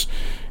 Tedros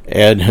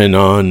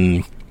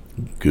Adhanom,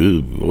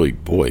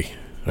 boy,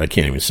 I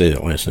can't even say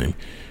that last name,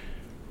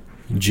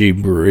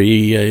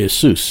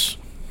 Ghebreyesus,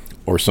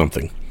 or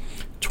something,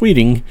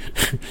 tweeting,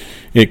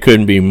 "It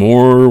couldn't be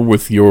more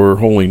with your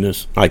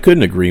holiness. I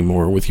couldn't agree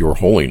more with your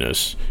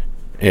holiness,"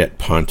 at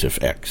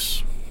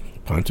Pontifex.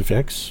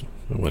 Pontifex?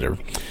 Whatever.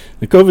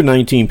 The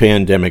COVID-19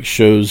 pandemic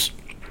shows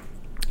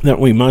that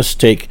we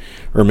must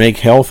make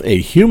health a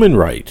human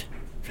right,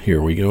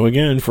 here we go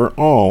again, for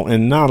all,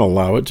 and not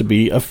allow it to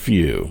be a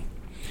few.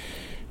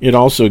 It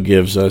also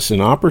gives us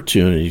an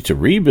opportunity to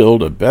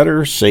rebuild a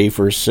better,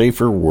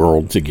 safer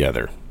world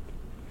together.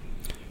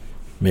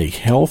 Make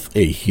health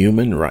a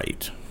human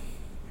right.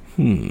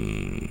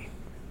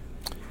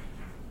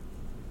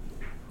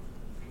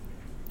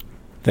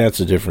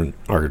 That's a different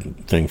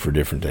thing for a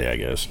different day, I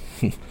guess.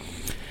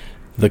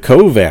 The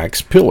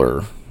COVAX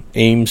pillar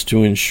aims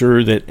to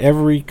ensure that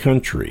every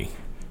country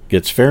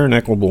gets fair and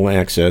equitable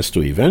access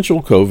to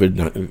eventual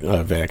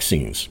COVID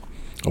vaccines.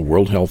 A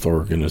World Health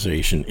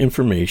Organization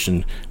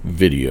information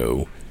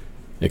video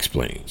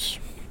explains.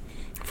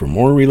 For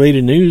more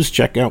related news,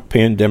 check out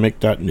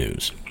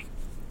pandemic.news.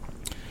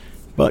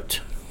 But,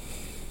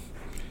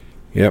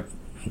 yep,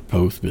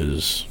 Pope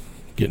is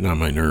getting on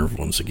my nerve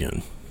once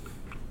again.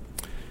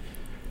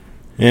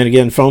 And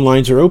again, phone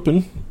lines are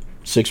open.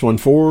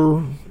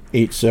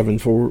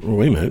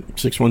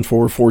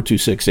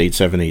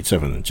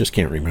 614-426-8787. I just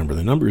can't remember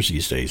the numbers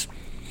these days.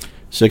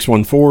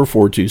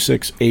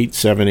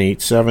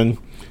 614-426-8787.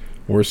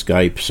 Or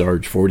Skype,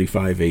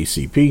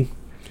 Sarge45ACP.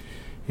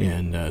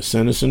 And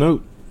send us a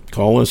note.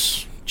 Call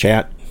us,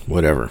 chat,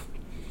 whatever.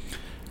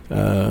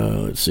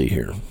 Let's see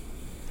here.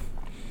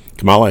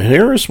 Kamala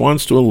Harris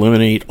wants to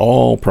eliminate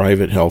all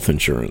private health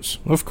insurance.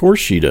 Of course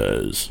she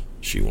does.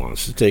 She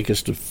wants to take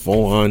us to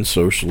full-on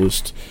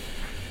socialist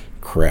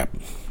crap.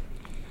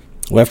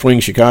 Left-wing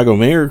Chicago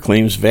mayor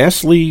claims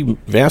vast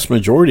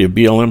majority of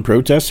BLM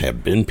protests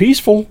have been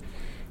peaceful,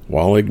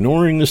 while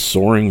ignoring the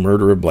soaring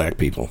murder of black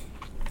people.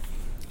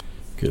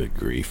 Good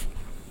grief.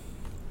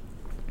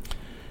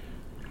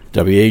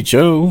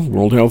 WHO,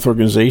 World Health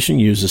Organization,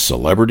 uses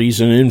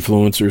celebrities and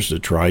influencers to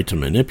try to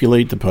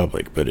manipulate the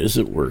public, but is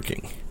it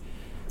working?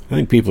 I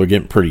think people are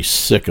getting pretty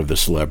sick of the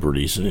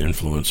celebrities and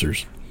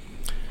influencers.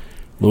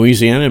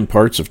 Louisiana and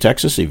parts of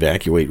Texas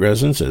evacuate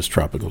residents as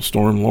Tropical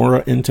Storm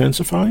Laura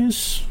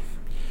intensifies.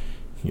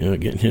 Yeah,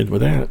 getting hit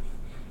with that.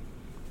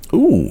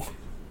 Ooh.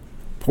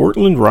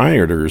 Portland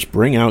rioters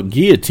bring out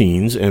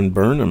guillotines and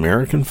burn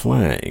American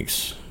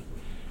flags.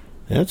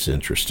 That's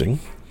interesting.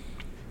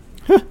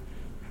 Huh.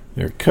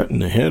 They're cutting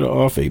the head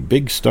off a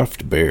big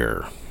stuffed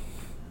bear.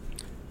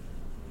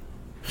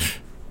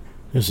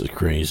 This is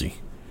crazy.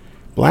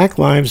 Black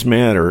Lives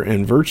Matter,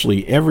 and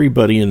virtually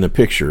everybody in the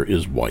picture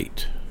is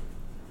white.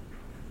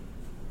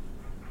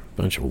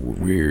 Bunch of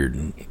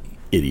weird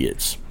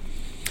idiots.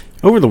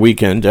 Over the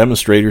weekend,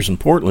 demonstrators in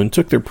Portland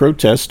took their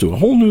protests to a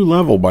whole new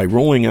level by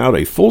rolling out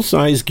a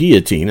full-size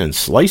guillotine and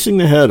slicing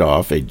the head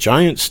off a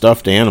giant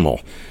stuffed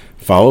animal,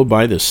 followed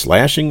by the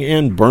slashing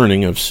and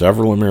burning of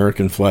several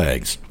American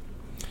flags.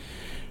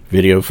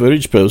 Video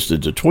footage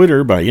posted to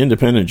Twitter by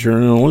independent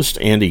journalist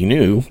Andy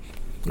Ngo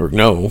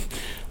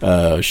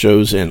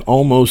shows an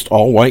almost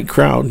all-white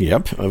crowd,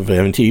 of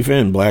Antifa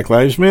and Black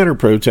Lives Matter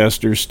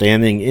protesters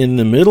standing in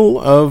the middle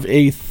of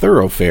a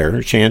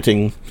thoroughfare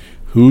chanting,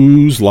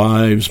 "Whose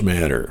lives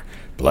matter?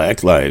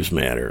 Black Lives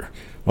Matter,"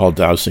 while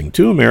dousing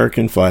two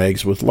American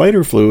flags with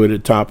lighter fluid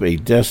atop a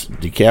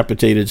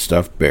decapitated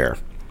stuffed bear.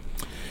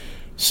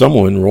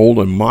 Someone rolled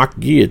a mock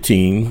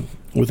guillotine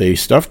with a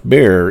stuffed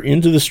bear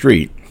into the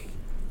street.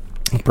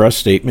 A press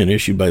statement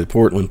issued by the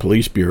Portland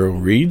Police Bureau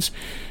reads,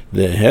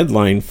 "The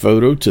headline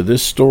photo to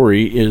this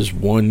story is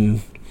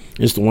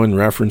the one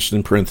referenced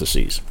in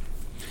parentheses.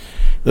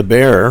 The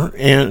bear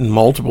and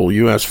multiple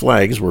U.S.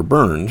 flags were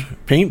burned.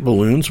 Paint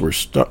balloons were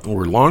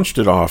launched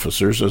at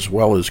officers, as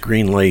well as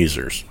green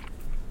lasers."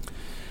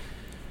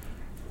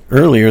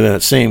 Earlier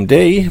that same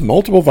day,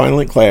 multiple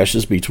violent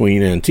clashes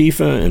between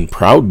Antifa and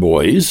Proud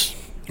Boys,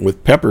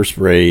 with pepper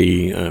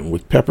spray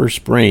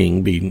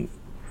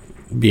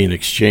being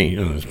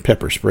exchanged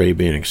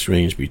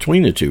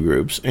between the two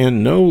groups,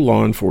 and no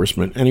law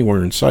enforcement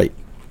anywhere in sight.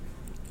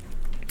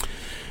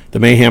 The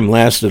mayhem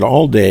lasted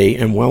all day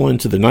and well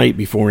into the night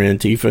before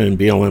Antifa and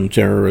BLM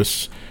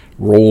terrorists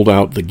rolled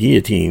out the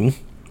guillotine.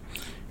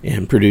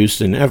 and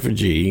produced an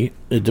effigy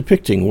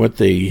depicting what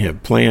they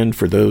have planned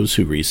for those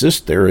who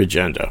resist their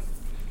agenda.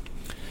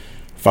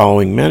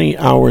 Following many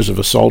hours of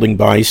assaulting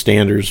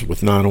bystanders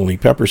with not only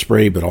pepper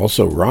spray but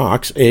also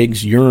rocks,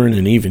 eggs, urine,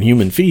 and even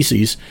human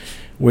feces,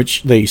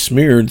 which they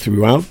smeared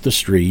throughout the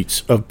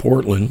streets of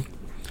Portland,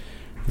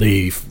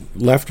 the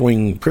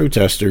left-wing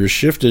protesters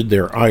shifted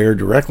their ire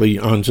directly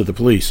onto the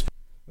police.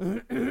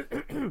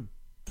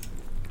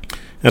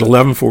 At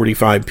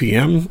 11:45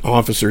 p.m.,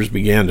 officers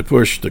began to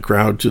push the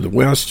crowd to the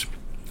west.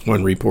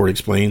 One report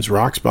explains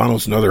rocks,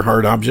 bottles, and other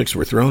hard objects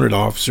were thrown at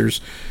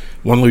officers.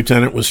 One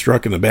lieutenant was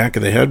struck in the back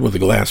of the head with a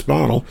glass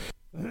bottle.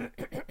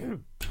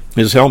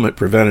 His helmet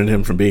prevented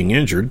him from being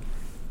injured.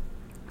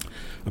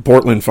 A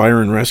Portland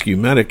fire and rescue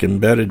medic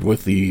embedded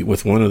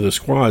with one of the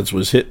squads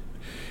was hit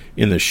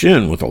in the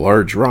shin with a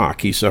large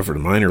rock. He suffered a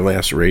minor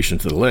laceration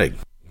to the leg.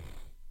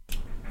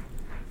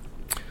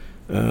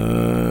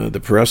 The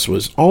press,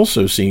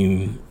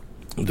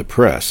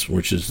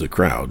 which is the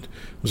crowd,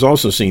 was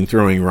also seen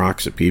throwing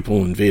rocks at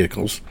people and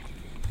vehicles.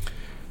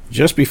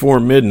 Just before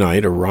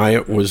midnight, a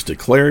riot was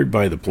declared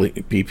by the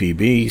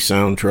PPB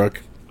sound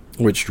truck,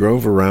 which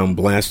drove around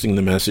blasting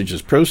the message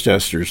as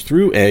protesters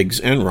threw eggs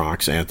and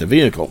rocks at the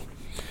vehicle.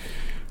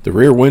 The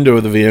rear window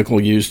of the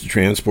vehicle used to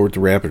transport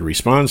the rapid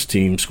response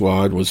team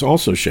squad was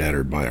also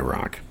shattered by a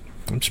rock.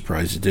 I'm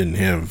surprised it didn't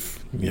have,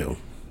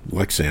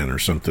 Lexan or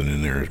something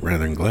in there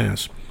rather than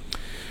glass.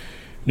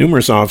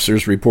 Numerous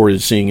officers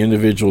reported seeing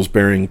individuals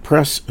bearing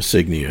press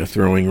insignia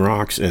throwing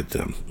rocks at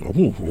them.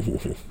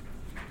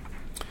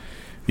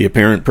 The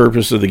apparent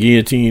purpose of the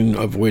guillotine,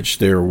 of which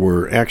there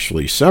were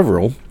actually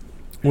several,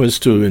 was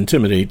to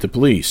intimidate the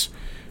police.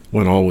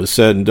 When all was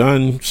said and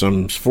done,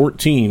 some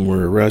 14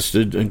 were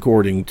arrested,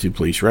 according to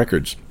police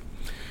records.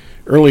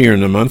 Earlier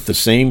in the month, the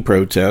same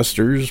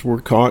protesters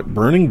were caught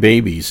burning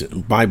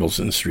Bibles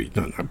in the street.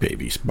 No, not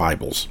babies,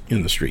 Bibles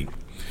in the street.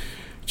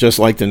 Just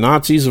like the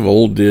Nazis of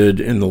old did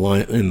in the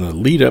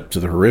lead up to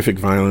the horrific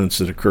violence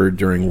that occurred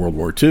during World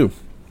War II.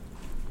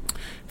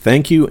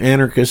 "Thank you,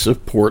 anarchists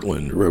of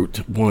Portland,"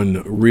 wrote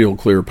one Real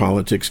Clear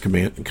Politics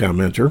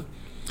commenter.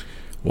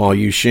 "While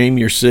you shame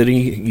your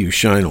city, you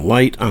shine a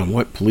light on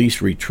what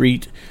police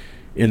retreat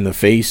in the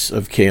face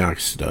of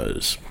chaos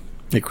does.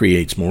 It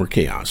creates more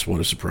chaos.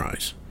 What a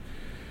surprise."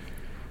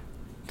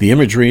 The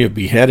imagery of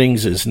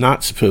beheadings is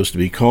not supposed to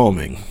be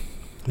calming.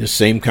 This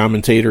same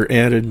commenter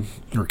added,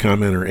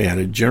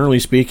 "Generally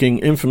speaking,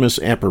 infamous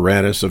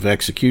apparatus of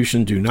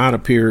execution do not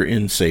appear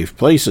in safe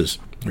places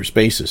or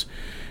spaces,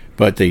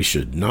 but they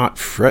should not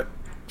fret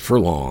for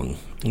long.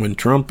 When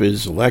Trump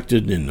is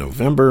elected in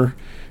November,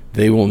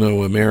 they will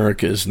know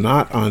America is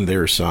not on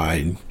their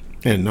side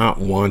and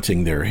not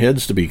wanting their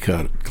heads to be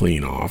cut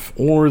clean off,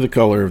 or the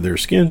color of their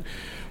skin,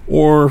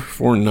 or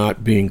for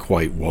not being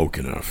quite woke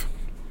enough."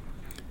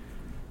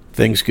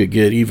 Things could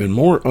get even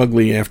more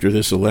ugly after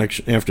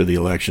the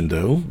election,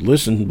 though.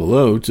 Listen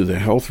below to the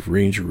Health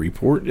Ranger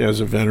report as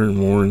a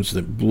veteran warns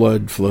that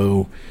blood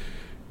flow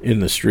in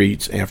the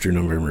streets after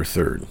November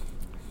 3rd.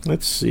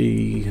 Let's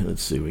see.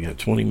 We got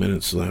 20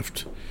 minutes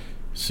left.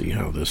 See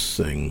how this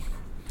thing.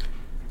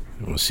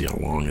 I want to see how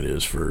long it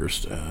is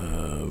first.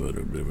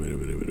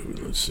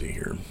 Let's see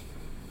here.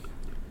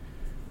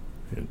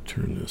 And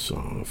turn this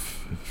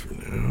off for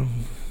now.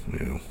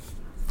 Well,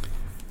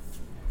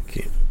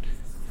 can't.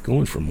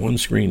 Going from one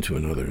screen to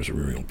another is a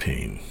real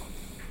pain.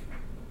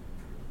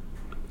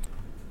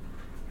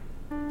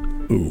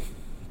 Ooh,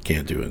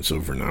 can't do it. It's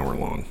over an hour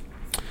long.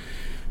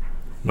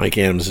 Mike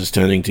Adams is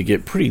tending to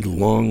get pretty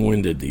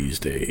long-winded these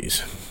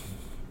days.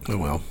 Oh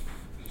well.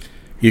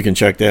 You can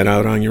check that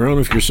out on your own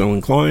if you're so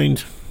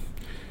inclined.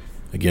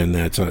 Again,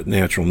 that's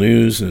Natural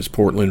News, and as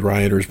Portland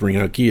rioters bring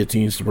out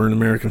guillotines to burn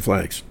American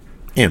flags.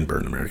 And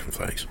burn American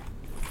flags.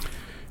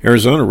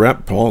 Arizona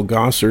Rep. Paul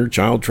Gosar,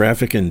 child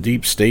traffic and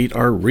deep state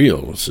are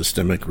real.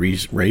 Systemic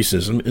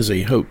racism is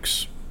a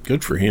hoax.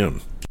 Good for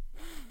him.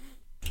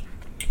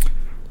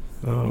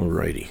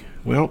 Alrighty.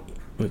 Well,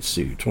 let's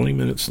see. 20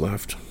 minutes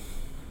left.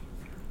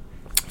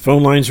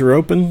 Phone lines are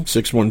open.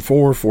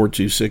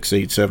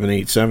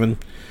 614-426-8787.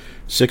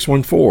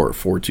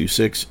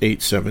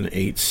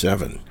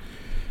 614-426-8787.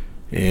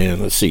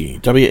 And let's see.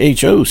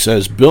 WHO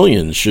says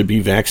billions should be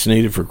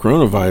vaccinated for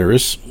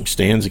coronavirus.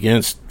 Stands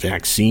against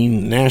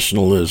vaccine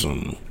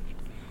nationalism.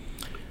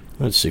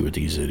 Let's see what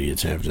these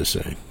idiots have to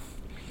say.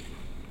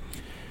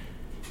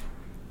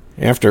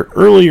 After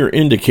earlier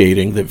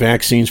indicating that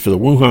vaccines for the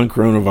Wuhan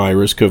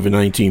coronavirus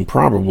COVID-19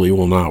 probably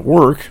will not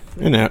work,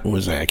 and that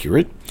was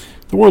accurate,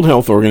 the World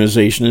Health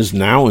Organization is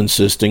now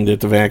insisting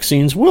that the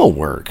vaccines will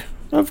work.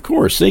 Of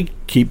course, they're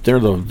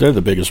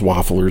the biggest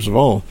wafflers of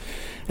all.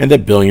 And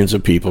that billions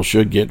of people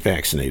should get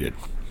vaccinated.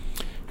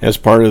 As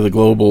part of the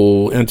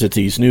global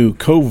entity's new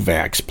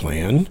COVAX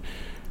plan,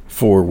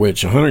 for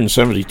which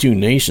 172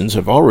 nations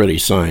have already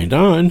signed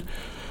on,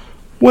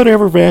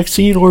 whatever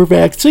vaccine or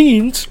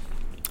vaccines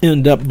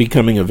end up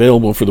becoming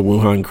available for the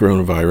Wuhan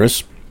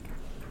coronavirus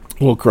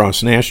will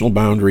cross national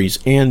boundaries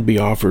and be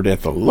offered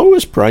at the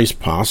lowest price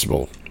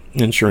possible,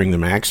 ensuring the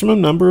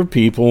maximum number of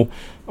people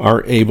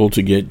are able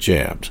to get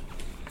jabbed.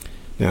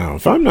 Now,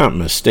 if I'm not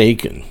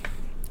mistaken,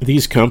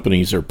 these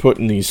companies are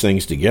putting these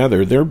things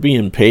together. They're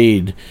being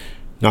paid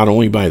not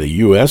only by the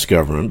U.S.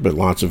 government, but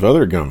lots of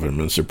other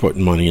governments are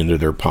putting money into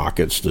their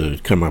pockets to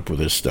come up with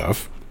this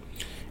stuff.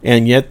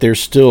 And yet they're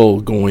still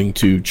going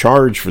to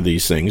charge for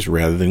these things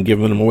rather than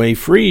giving them away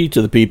free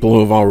to the people who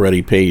have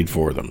already paid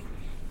for them.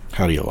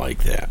 How do you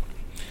like that?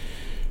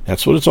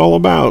 That's what it's all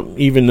about.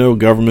 Even though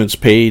government's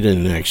paid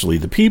and actually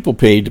the people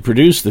paid to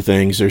produce the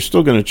things, they're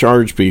still going to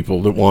charge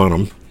people that want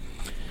them,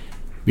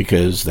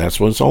 because that's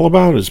what it's all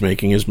about, is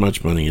making as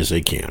much money as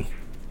they can.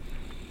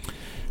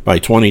 By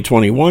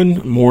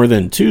 2021, more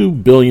than 2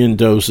 billion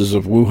doses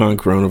of Wuhan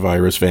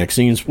coronavirus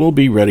vaccines will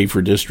be ready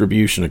for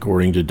distribution,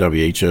 according to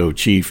WHO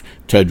Chief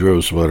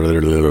Tedros,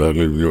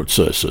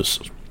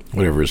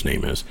 whatever his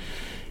name is.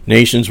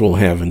 Nations will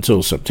have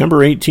until September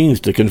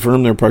 18th to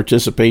confirm their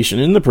participation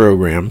in the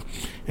program,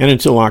 and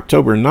until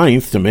October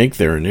 9th to make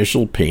their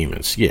initial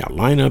payments. Yeah,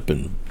 line up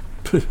and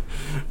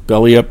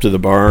belly up to the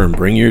bar and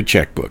bring your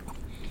checkbook.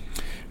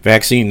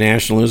 Vaccine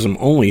nationalism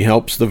only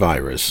helps the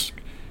virus,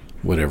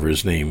 whatever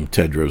his name,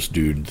 Tedros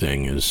dude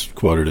thing, is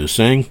quoted as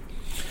saying.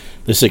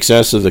 The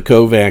success of the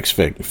COVAX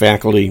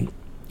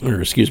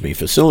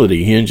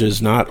facility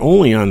hinges not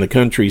only on the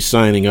countries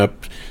signing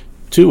up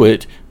to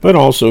it, but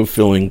also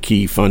filling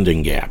key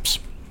funding gaps.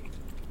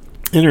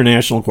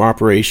 International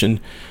cooperation,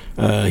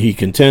 he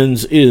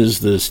contends, is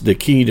the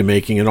key to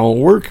making it all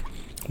work.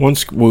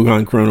 Once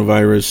Wuhan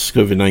coronavirus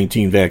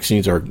COVID-19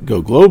 vaccines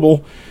go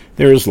global,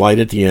 there is light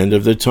at the end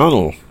of the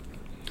tunnel.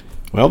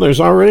 Well, there's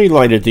already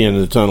light at the end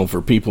of the tunnel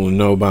for people who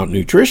know about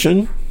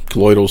nutrition: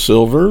 colloidal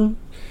silver,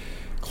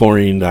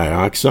 chlorine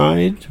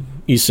dioxide,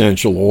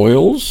 essential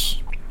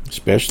oils,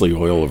 especially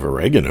oil of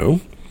oregano,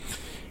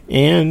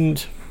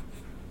 and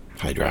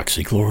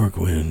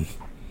hydroxychloroquine.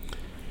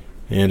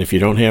 And if you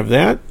don't have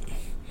that,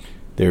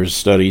 there's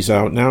studies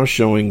out now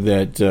showing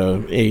that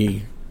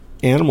a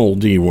animal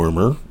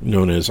dewormer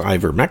known as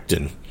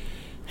ivermectin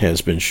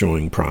has been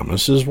showing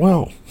promise as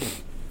well.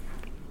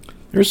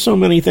 There's so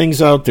many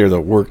things out there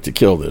that work to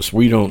kill this.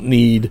 We don't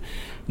need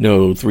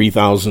no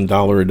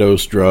 $3,000 a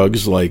dose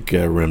drugs like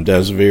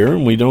remdesivir,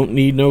 and we don't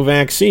need no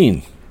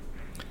vaccine.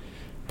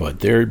 But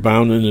they're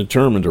bound and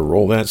determined to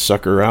roll that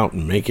sucker out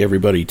and make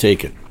everybody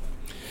take it.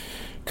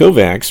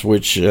 COVAX,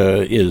 which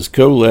is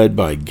co-led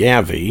by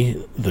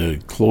Gavi, the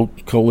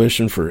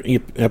Coalition for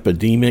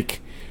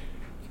Epidemic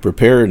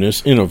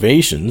Preparedness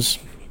Innovations,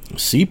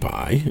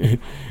 CPI,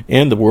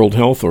 and the World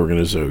Health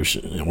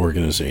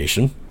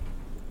Organization,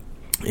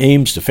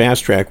 aims to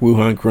fast-track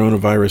Wuhan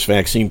coronavirus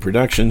vaccine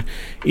production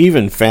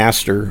even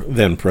faster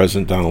than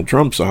President Donald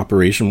Trump's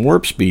Operation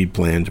Warp Speed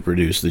plan to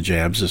produce the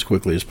jabs as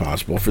quickly as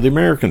possible for the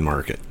American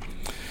market.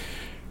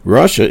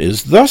 Russia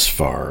is thus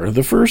far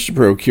the first to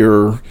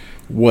procure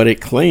what it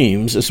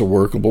claims is a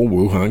workable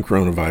Wuhan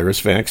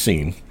coronavirus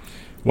vaccine,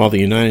 while the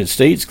United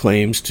States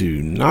claims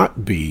to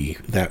not be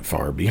that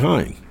far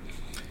behind.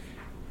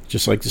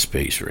 Just like the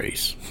space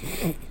race.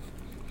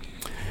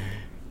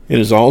 It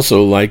is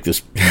also like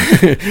this.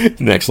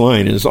 Next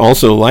line is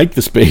also like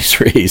the space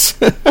race.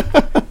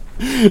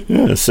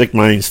 Sick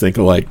minds think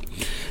alike.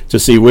 To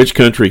see which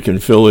country can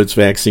fill its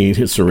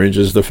vaccine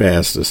syringes the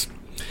fastest.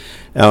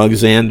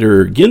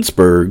 Alexander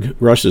Ginsburg,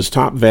 Russia's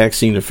top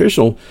vaccine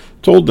official,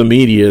 told the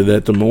media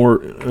that the more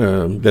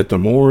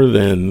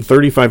than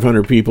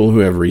 3,500 people who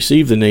have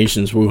received the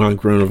nation's Wuhan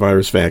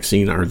coronavirus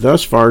vaccine are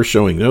thus far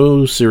showing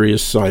no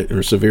serious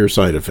severe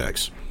side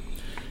effects.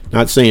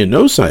 Not saying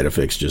no side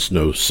effects, just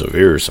no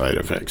severe side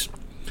effects.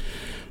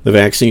 The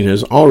vaccine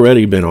has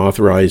already been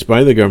authorized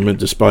by the government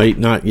despite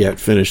not yet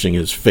finishing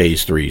its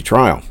Phase 3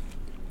 trial.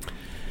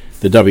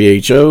 The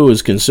WHO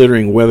is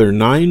considering whether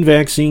 9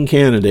 vaccine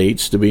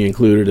candidates to be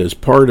included as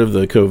part of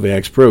the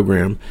COVAX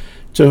program.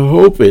 The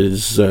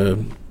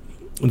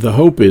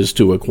hope is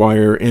to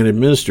acquire and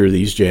administer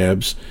these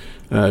jabs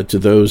to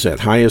those at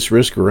highest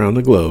risk around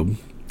the globe,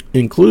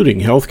 including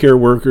healthcare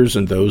workers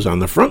and those on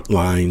the front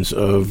lines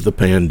of the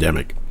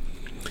pandemic.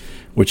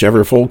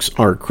 Whichever folks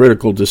are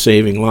critical to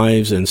saving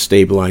lives and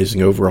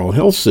stabilizing overall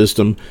health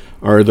system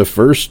are the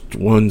first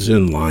ones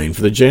in line for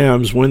the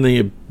jabs when they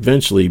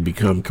eventually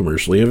become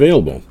commercially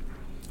available.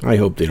 I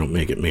hope they don't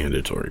make it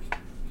mandatory.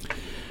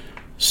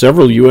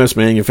 Several U.S.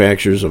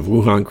 manufacturers of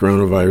Wuhan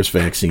coronavirus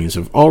vaccines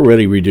have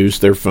already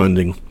reduced their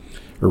funding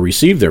or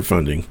received their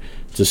funding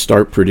to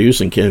start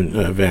producing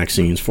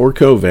vaccines for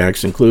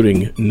COVAX,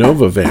 including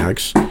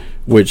Novavax,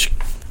 which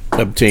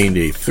obtained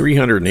a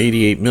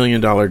 $388 million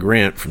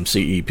grant from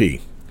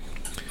CEP.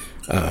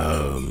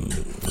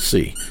 Let's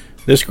see.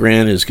 This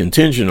grant is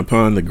contingent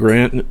upon the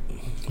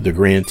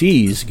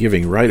grantees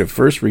giving right of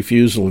first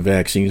refusal of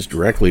vaccines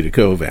directly to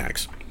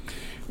COVAX,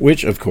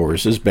 which, of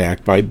course, is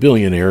backed by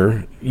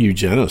billionaire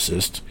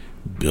eugenicist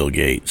Bill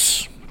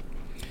Gates.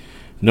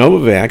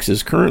 Novavax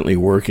is currently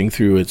working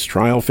through its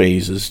trial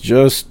phases,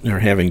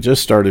 having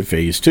just started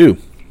Phase 2.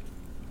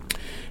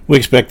 We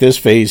expect this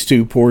Phase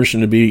 2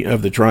 portion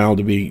of the trial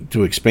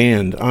to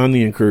expand on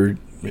the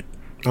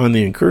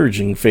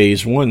encouraging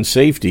Phase 1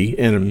 safety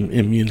and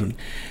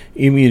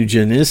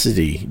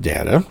immunogenicity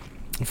data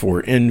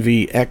for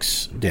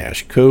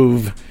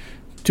NVX-CoV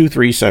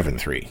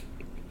 2373.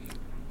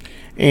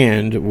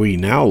 And we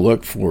now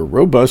look for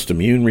robust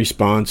immune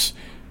response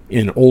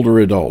in older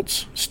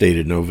adults,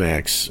 stated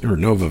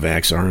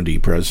Novavax R&D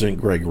President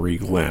Gregory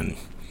Glenn.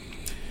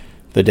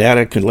 The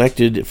data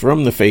collected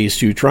from the Phase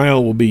 2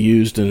 trial will be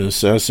used in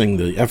assessing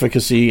the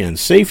efficacy and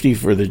safety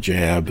for the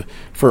jab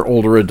for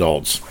older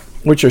adults,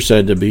 which are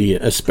said to be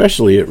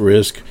especially at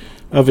risk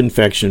of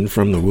infection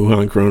from the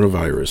Wuhan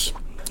coronavirus.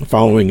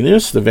 Following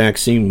this, the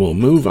vaccine will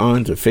move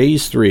on to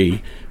Phase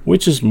 3,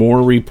 which will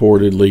more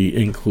reportedly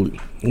include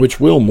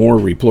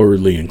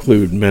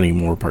many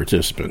more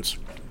participants.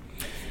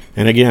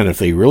 And again, if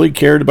they really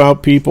cared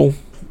about people,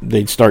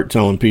 they'd start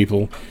telling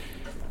people,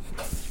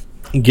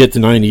 get the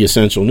 90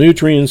 essential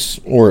nutrients,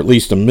 or at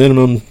least a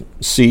minimum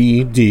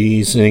C,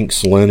 D, zinc,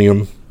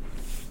 selenium,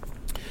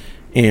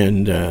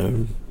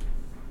 and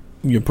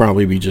you'll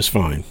probably be just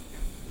fine.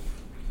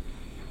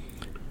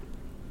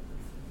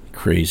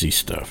 Crazy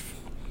stuff.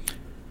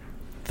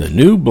 The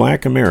new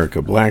Black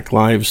America, Black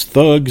Lives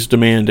Thugs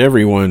demand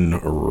everyone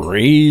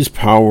raise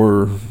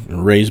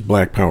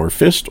Black Power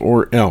fist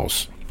or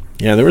else.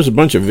 Yeah, there was a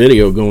bunch of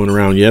video going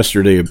around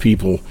yesterday of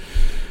people,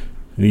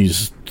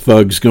 these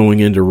thugs going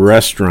into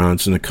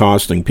restaurants and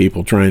accosting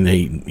people trying to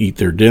eat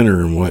their dinner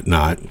and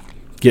whatnot,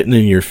 getting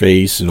in your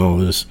face and all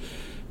this.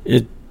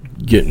 It's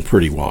getting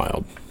pretty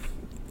wild.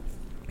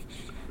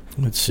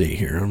 Let's see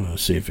here. I'm going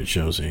to see if it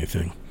shows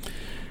anything.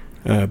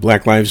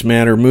 Black Lives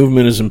Matter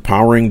movement is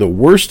empowering the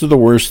worst of the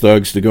worst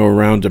thugs to go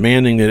around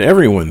demanding that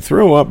everyone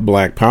throw up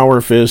Black Power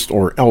fist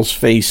or else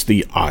face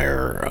the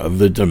ire of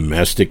the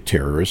domestic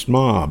terrorist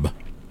mob.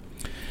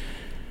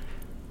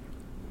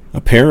 A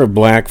pair of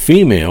black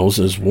females,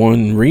 as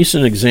one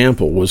recent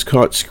example, was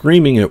caught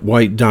screaming at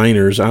white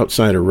diners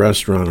outside a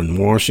restaurant in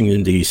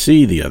Washington,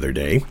 D.C. the other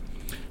day.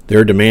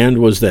 Their demand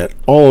was that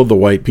all of the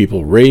white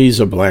people raise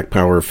a Black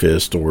Power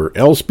fist or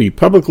else be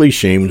publicly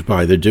shamed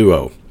by the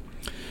duo.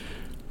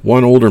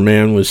 One older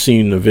man was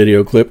seen in a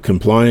video clip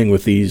complying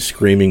with these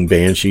screaming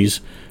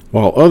banshees,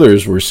 while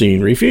others were seen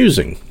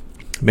refusing.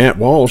 Matt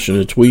Walsh, in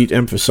a tweet,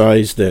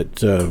 emphasized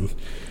that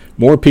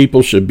more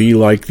people should be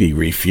like the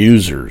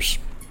refusers.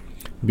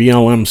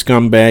 BLM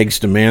scumbags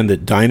demand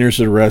that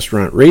diners at a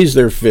restaurant raise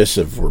their fists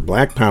for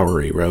Black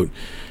Power, he wrote.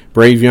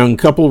 Brave young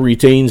couple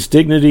retains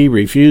dignity,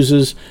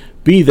 refuses.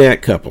 Be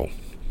that couple.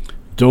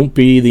 Don't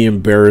be the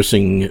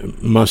embarrassing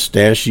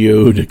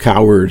mustachioed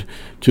coward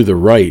to the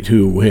right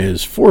who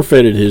has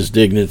forfeited his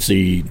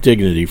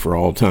dignity for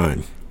all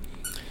time.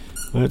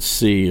 Let's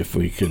see if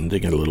we can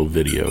dig a little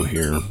video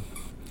here.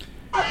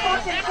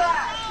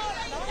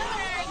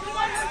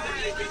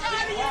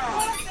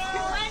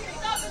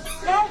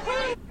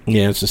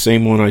 Yeah, it's the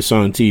same one I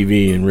saw on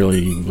TV, and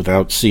really,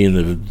 without seeing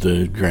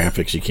the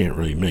graphics, you can't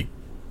really make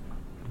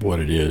what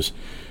it is.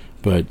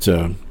 But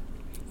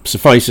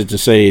suffice it to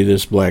say,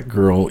 this black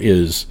girl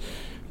is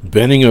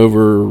bending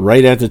over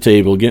right at the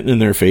table, getting in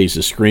their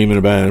faces, screaming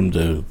about them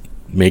to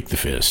make the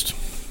fist.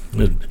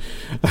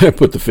 I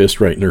put the fist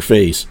right in her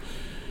face.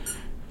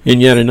 In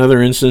yet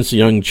another instance,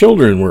 young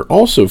children were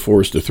also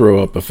forced to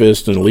throw up a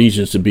fist in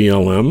allegiance to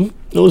BLM,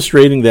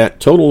 illustrating that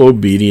total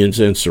obedience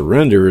and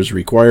surrender is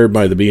required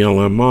by the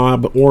BLM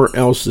mob, or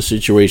else the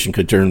situation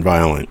could turn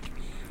violent.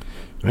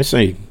 I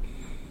say,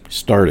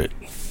 start it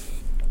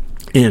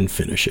and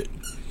finish it.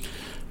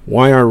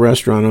 Why are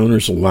restaurant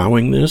owners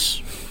allowing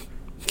this?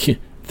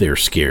 They're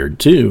scared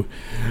too.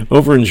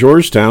 Over in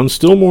Georgetown,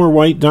 still more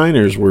white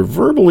diners were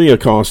verbally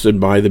accosted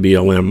by the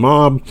BLM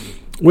mob,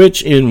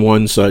 which in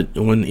one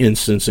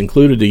instance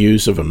included the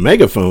use of a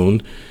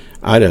megaphone.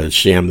 I'd have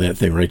shammed that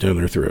thing right down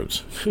their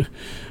throats.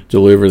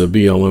 Deliver the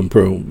BLM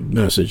pro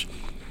message.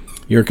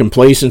 Your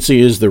complacency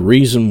is the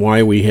reason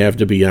why we have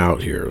to be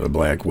out here, a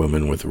black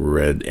woman with a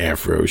red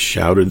afro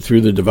shouted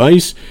through the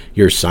device.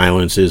 Your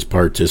silence is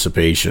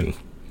participation.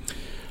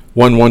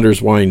 One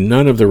wonders why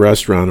none of the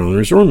restaurant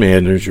owners or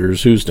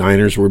managers whose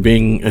diners were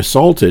being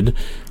assaulted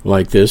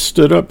like this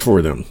stood up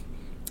for them.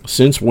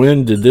 Since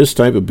when did this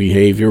type of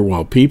behavior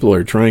while people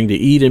are trying to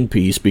eat in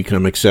peace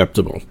become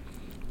acceptable?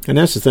 And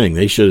that's the thing.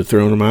 They should have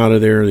thrown them out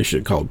of there. They should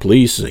have called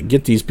police and said,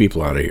 get these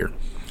people out of here.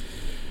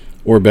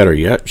 Or better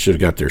yet, should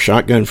have got their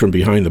shotgun from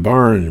behind the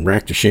bar and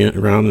racked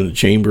around in the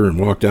chamber and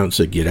walked out and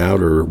said, get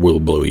out or we'll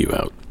blow you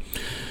out.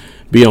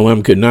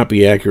 BLM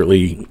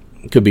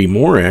could be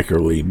more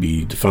accurately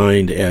be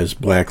defined as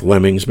black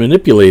lemmings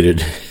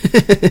manipulated.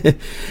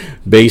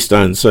 Based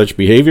on such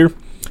behavior,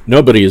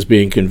 nobody is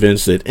being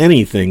convinced that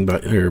anything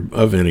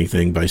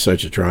by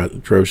such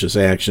atrocious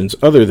actions,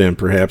 other than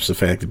perhaps the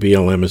fact that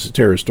BLM is a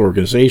terrorist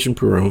organization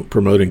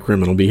promoting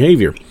criminal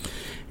behavior,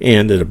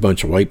 and that a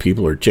bunch of white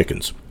people are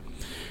chickens.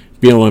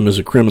 BLM is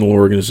a criminal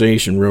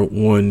organization, wrote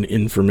one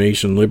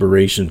Information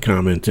Liberation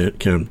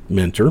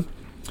commenter.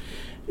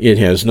 It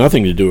has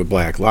nothing to do with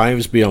black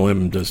lives.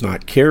 BLM does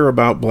not care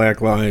about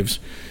black lives.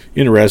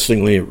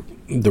 Interestingly,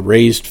 the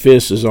raised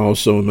fist is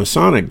also a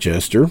Masonic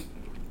gesture,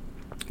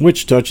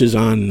 which touches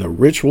on the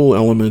ritual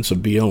elements of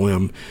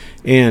BLM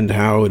and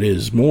how it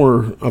is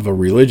more of a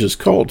religious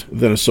cult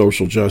than a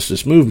social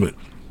justice movement.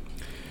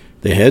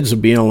 The heads of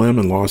BLM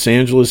in Los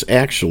Angeles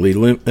actually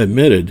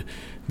admitted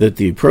that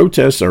the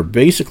protests are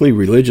basically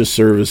religious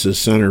services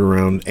centered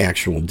around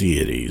actual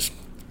deities.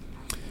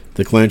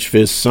 The clenched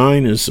fist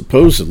sign is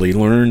supposedly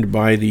learned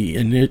by the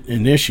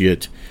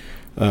initiate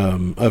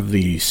of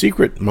the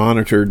secret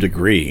monitor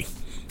degree.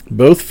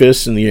 Both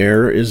fists in the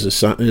air is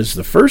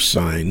the first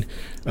sign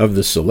of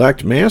the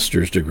select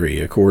master's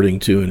degree, according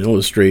to an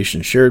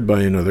illustration shared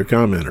by another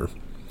commenter.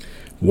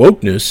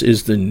 Wokeness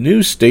is the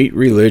new state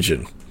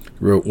religion,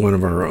 wrote one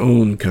of our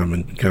own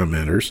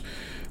commenters,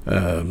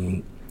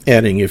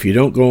 adding, if you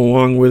don't go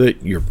along with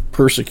it, you're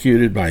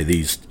persecuted by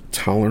these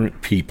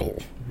tolerant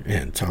people.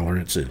 And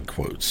tolerance in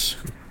quotes.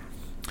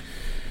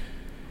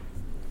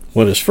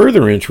 What is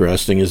further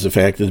interesting is the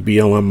fact that the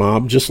BLM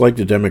mob, just like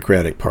the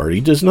Democratic Party,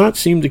 does not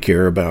seem to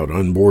care about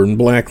unborn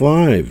black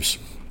lives.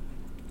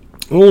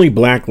 Only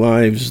black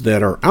lives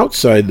that are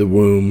outside the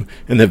womb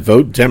and that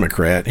vote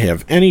Democrat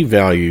have any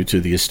value to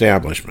the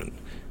establishment.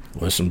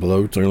 Listen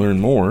below to learn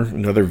more.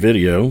 Another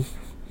video.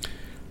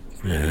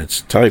 And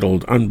it's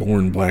titled,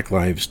 Unborn Black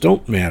Lives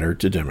Don't Matter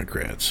to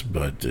Democrats,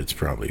 but it's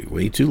probably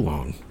way too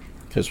long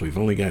because we've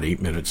only got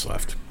 8 minutes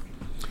left.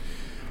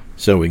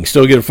 So we can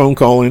still get a phone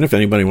call in if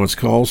anybody wants to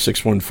call,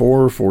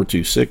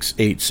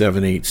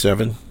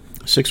 614-426-8787,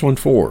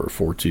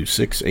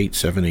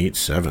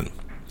 614-426-8787.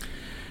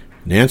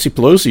 Nancy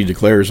Pelosi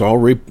declares all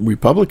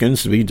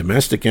Republicans to be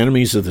domestic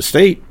enemies of the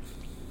state.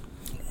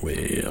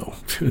 Well,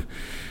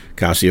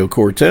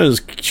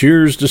 Ocasio-Cortez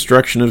cheers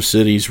destruction of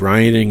cities,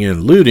 rioting,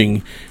 and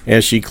looting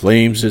as she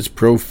claims it's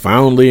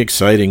profoundly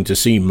exciting to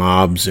see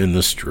mobs in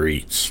the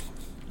streets.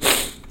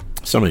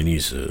 Somebody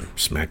needs to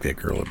smack that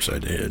girl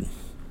upside the head.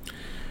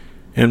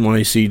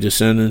 NYC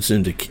descends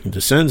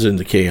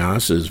into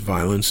chaos as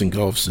violence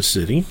engulfs the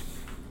city.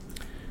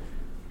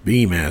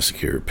 Bee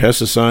massacre.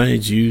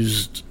 Pesticides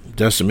used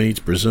decimates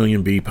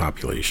Brazilian bee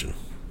population.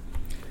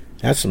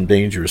 That's some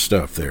dangerous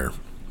stuff there.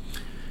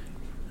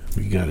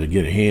 We got to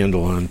get a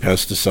handle on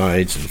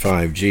pesticides and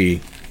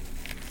 5G,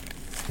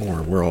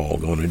 or we're all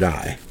going to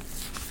die.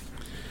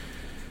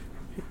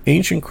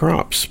 Ancient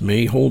crops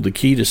may hold the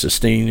key to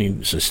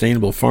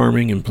sustainable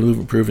farming and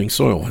improving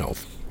soil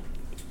health.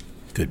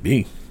 Could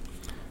be.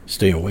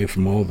 Stay away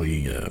from all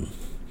the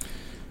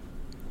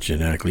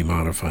genetically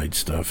modified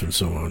stuff and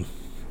so on.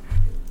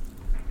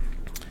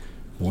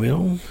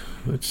 Well,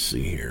 let's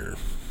see here.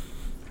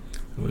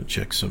 I'm going to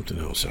check something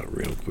else out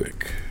real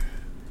quick.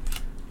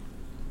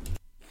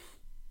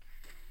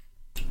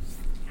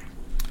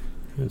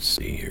 Let's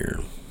see here.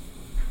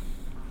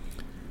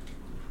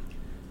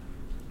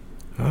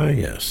 Ah,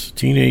 yes.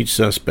 Teenage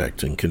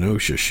suspect in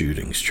Kenosha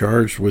shootings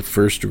charged with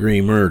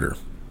first-degree murder.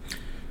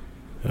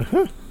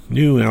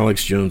 Knew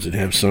Alex Jones would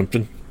have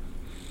something.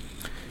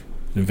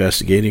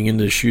 Investigating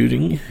into the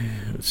shooting.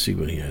 Let's see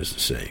what he has to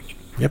say.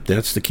 Yep,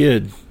 that's the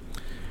kid.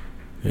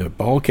 A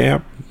ball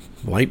cap,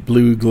 light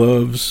blue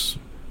gloves.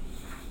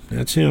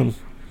 That's him.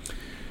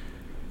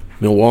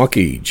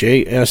 Milwaukee.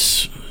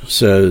 J.S.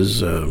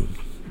 says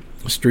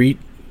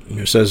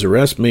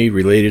arrest made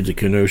related to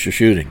Kenosha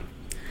shooting.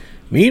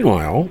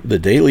 Meanwhile, the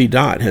Daily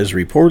Dot has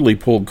reportedly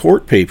pulled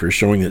court papers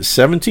showing that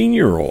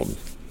 17-year-old,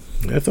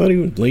 I thought he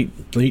was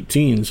late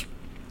teens,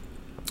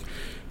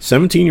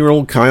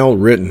 17-year-old Kyle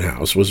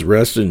Rittenhouse was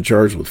arrested and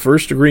charged with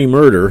first-degree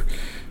murder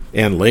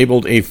and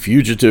labeled a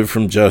fugitive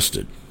from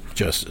justice.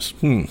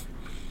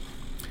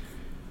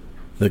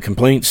 The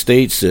complaint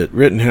states that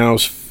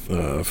Rittenhouse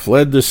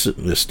fled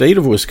the state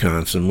of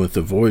Wisconsin with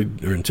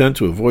intent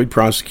to avoid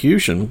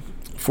prosecution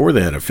for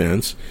that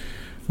offense.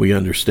 We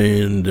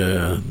understand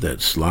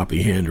that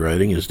sloppy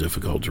handwriting is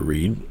difficult to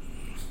read.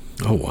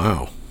 Oh,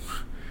 wow.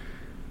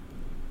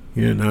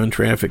 Yeah,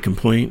 non-traffic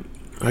complaint.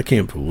 I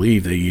can't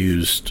believe they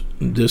used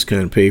this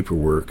kind of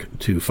paperwork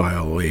to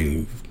file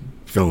a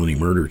felony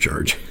murder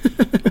charge.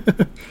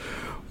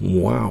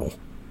 Wow.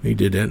 They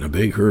did that in a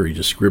big hurry,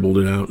 just scribbled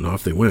it out and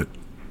off they went.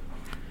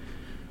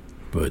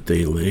 But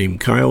they named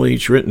Kyle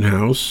H.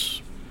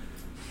 Rittenhouse,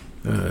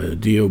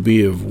 DOB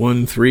of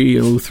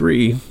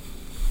 1303.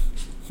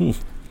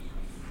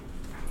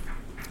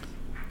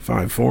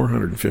 5'4",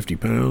 150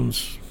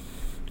 pounds.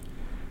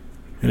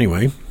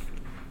 Anyway,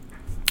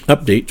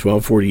 update,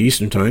 12:40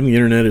 Eastern Time. The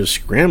internet is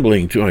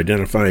scrambling to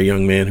identify a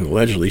young man who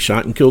allegedly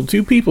shot and killed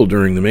 2 people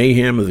during the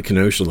mayhem of the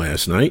Kenosha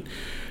last night,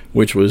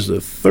 which was the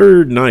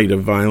 3rd night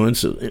of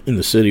violence in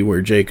the city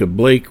where Jacob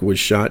Blake was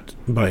shot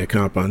by a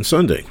cop on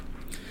Sunday.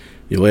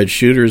 The alleged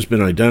shooter has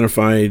been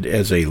identified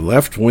as by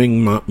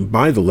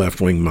the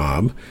left-wing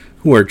mob,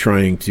 who are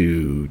trying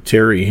to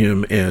tarry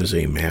him as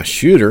a mass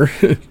shooter,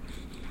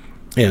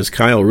 as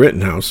Kyle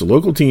Rittenhouse, a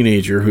local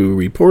teenager who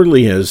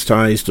reportedly has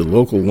ties to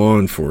local law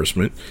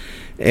enforcement.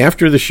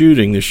 After the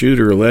shooting, the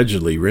shooter,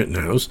 allegedly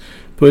Rittenhouse,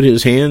 put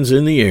his hands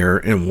in the air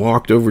and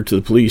walked over to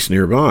the police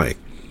nearby.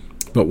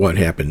 But what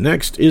happened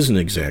next isn't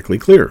exactly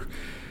clear.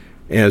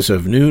 As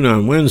of noon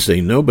on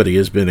Wednesday, nobody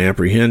has been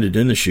apprehended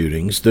in the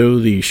shootings, though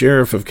the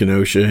sheriff of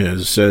Kenosha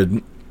has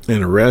said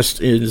an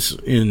arrest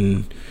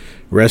in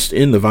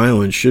the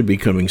violence should be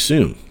coming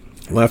soon.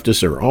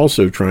 Leftists are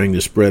also trying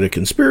to spread a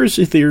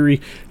conspiracy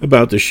theory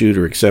about the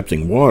shooter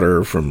accepting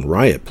water from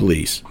riot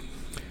police.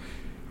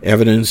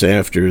 Evidence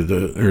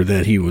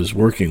that he was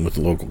working with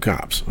the local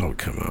cops. Oh,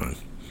 come on.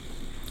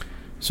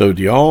 So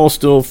do y'all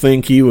still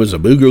think he was a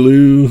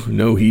boogaloo?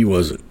 No, he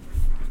wasn't.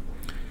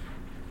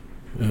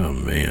 Oh,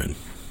 man.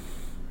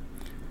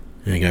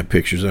 And I got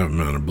pictures of him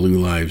on a Blue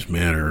Lives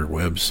Matter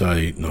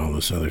website and all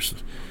this other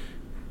stuff.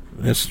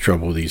 That's the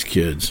trouble with these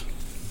kids.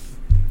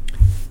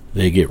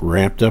 They get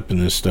wrapped up in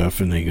this stuff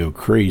and they go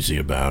crazy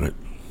about it.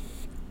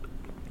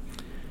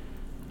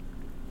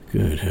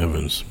 Good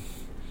heavens.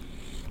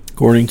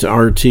 According to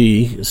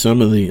RT,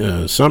 some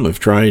have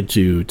tried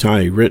to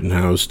tie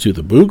Rittenhouse to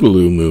the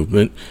Boogaloo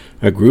movement,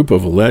 a group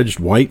of alleged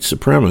white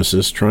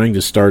supremacists trying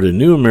to start a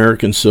new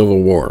American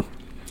Civil War.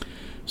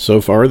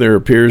 So far, there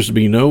appears to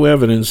be no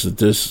evidence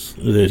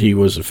that he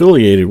was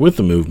affiliated with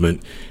the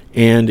movement,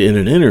 and in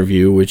an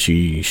interview which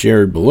he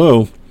shared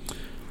below,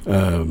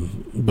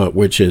 but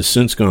which has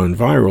since gone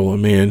viral, a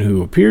man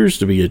who appears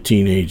to be the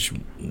teenage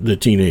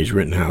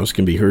Rittenhouse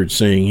can be heard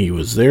saying he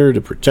was there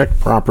to protect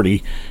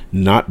property,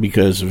 not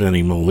because of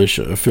any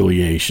militia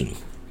affiliation.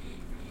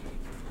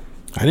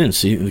 I didn't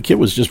see, the kid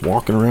was just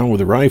walking around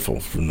with a rifle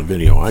from the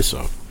video I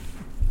saw.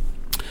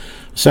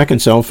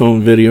 Second cell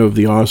phone video of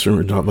the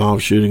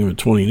officer-involved shooting of a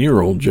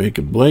 20-year-old,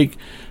 Jacob Blake,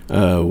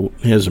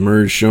 has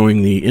emerged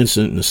showing the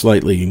incident in a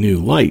slightly new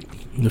light.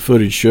 The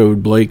footage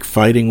showed Blake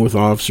fighting with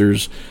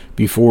officers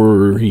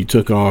before he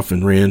took off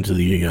and ran to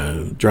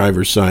the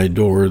driver's side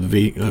door of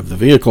the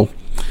vehicle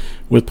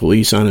with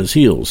police on his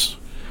heels.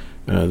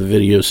 The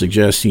video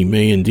suggests he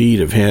may indeed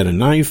have had a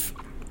knife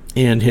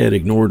and had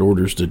ignored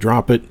orders to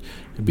drop it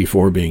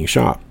before being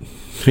shot.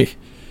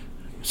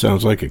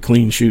 Sounds like a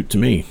clean shoot to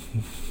me.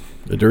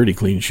 A dirty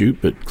clean shoot,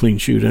 but clean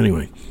shoot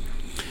anyway.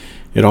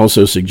 It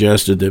also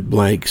suggested that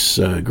Blake's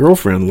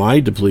girlfriend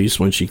lied to police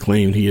when she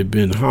claimed he had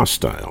been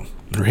hostile,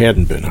 or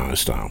hadn't been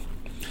hostile.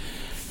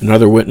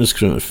 Another witness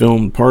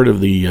filmed part of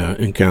the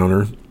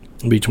encounter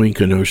between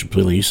Kenosha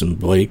police and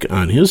Blake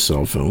on his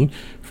cell phone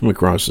from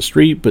across the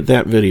street, but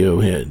that video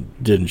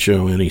didn't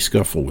show any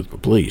scuffle with the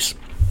police.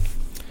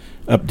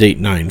 Update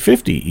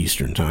 9:50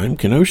 Eastern Time,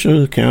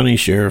 Kenosha County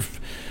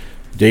Sheriff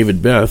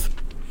David Beth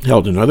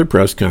held another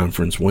press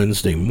conference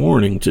Wednesday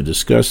morning to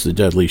discuss the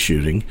deadly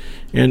shooting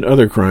and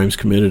other crimes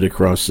committed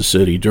across the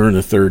city during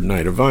the third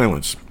night of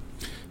violence.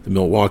 The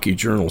Milwaukee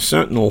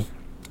Journal-Sentinel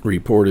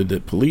reported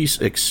that police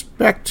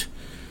expect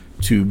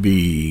to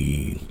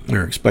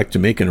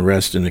make an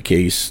arrest in a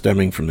case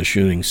stemming from the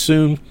shooting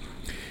soon,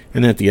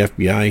 and that the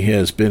FBI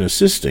has been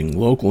assisting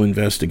local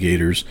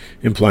investigators,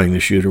 implying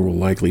the shooter will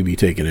likely be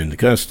taken into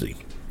custody.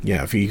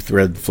 Yeah, if he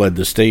fled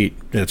the state,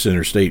 that's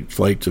interstate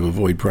flight to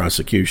avoid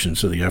prosecution,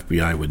 so the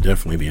FBI would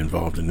definitely be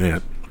involved in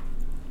that.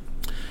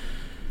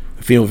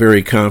 I feel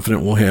very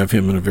confident we'll have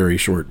him in a very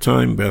short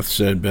time, Beth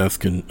said. Beth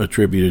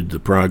attributed the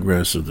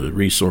progress of the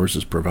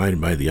resources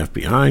provided by the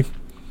FBI.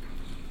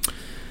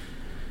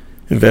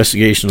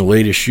 Investigation of the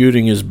latest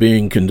shooting is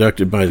being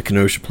conducted by the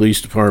Kenosha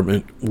Police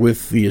Department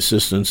with the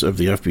assistance of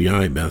the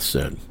FBI, Beth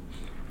said.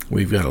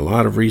 We've got a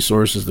lot of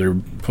resources that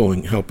are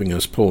helping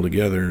us pull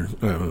together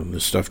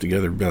this stuff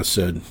together, Beth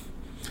said.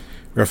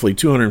 Roughly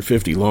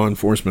 250 law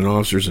enforcement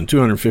officers and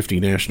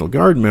 250 National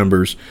Guard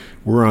members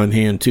were on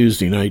hand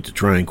Tuesday night to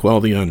try and quell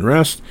the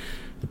unrest.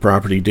 The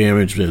property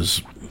damage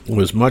was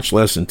much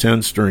less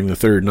intense during the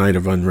third night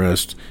of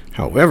unrest.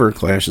 However,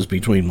 clashes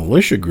between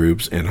militia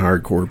groups and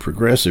hardcore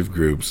progressive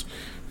groups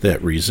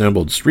that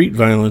resembled street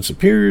violence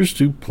appears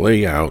to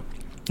play out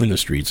in the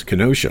streets of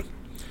Kenosha.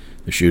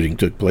 The shooting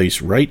took place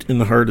right in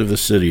the heart of the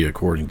city,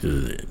 according to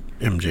the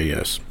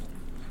MJS.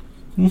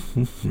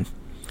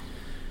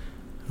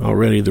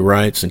 Already the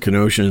riots in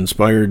Kenosha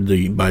inspired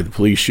by the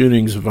police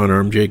shootings of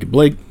unarmed Jacob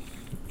Blake.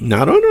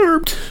 Not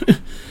unarmed.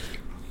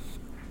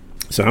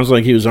 Sounds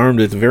like he was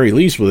armed at the very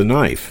least with a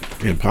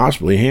knife and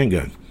possibly a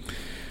handgun.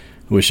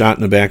 He was shot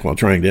in the back while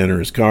trying to enter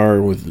his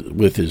car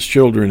with his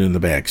children in the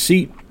back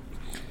seat.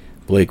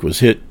 Blake was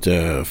hit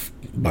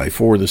by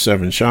 4 of the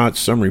 7 shots.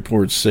 Some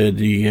reports said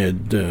he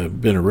had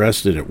been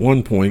arrested at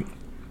one point,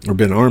 or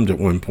been armed at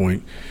one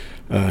point,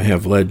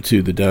 have led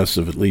to the deaths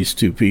of at least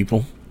 2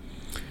 people.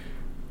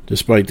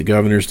 Despite the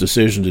governor's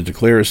decision to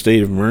declare a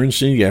state of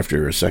emergency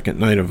after a second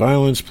night of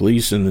violence,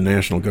 police and the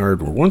National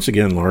Guard were once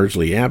again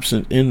largely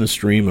absent in the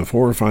stream of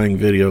horrifying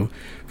video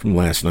from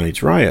last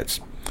night's riots,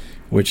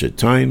 which at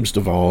times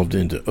devolved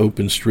into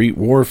open street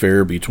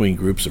warfare between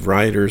groups of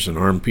rioters and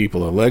armed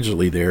people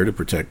allegedly there to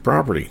protect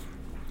property.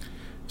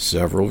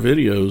 Several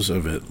videos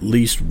of at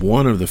least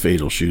one of the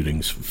fatal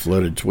shootings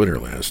flooded Twitter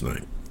last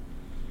night.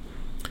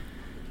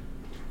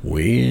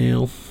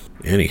 Well,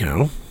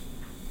 anyhow,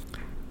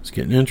 it's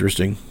getting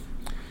interesting.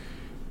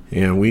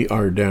 And we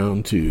are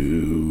down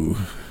to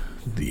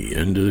the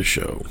end of the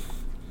show.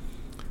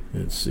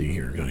 Let's see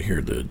here. We're going to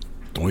hear the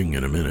doing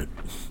in a minute.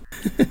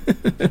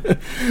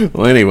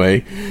 Well,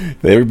 anyway,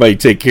 everybody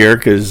take care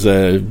because,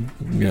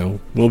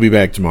 we'll be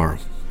back tomorrow.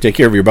 Take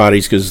care of your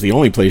bodies, because it's the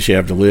only place you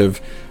have to live.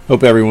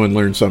 Hope everyone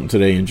learned something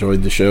today,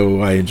 enjoyed the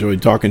show. I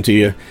enjoyed talking to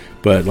you.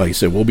 But like I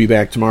said, we'll be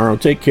back tomorrow.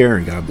 Take care,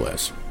 and God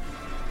bless.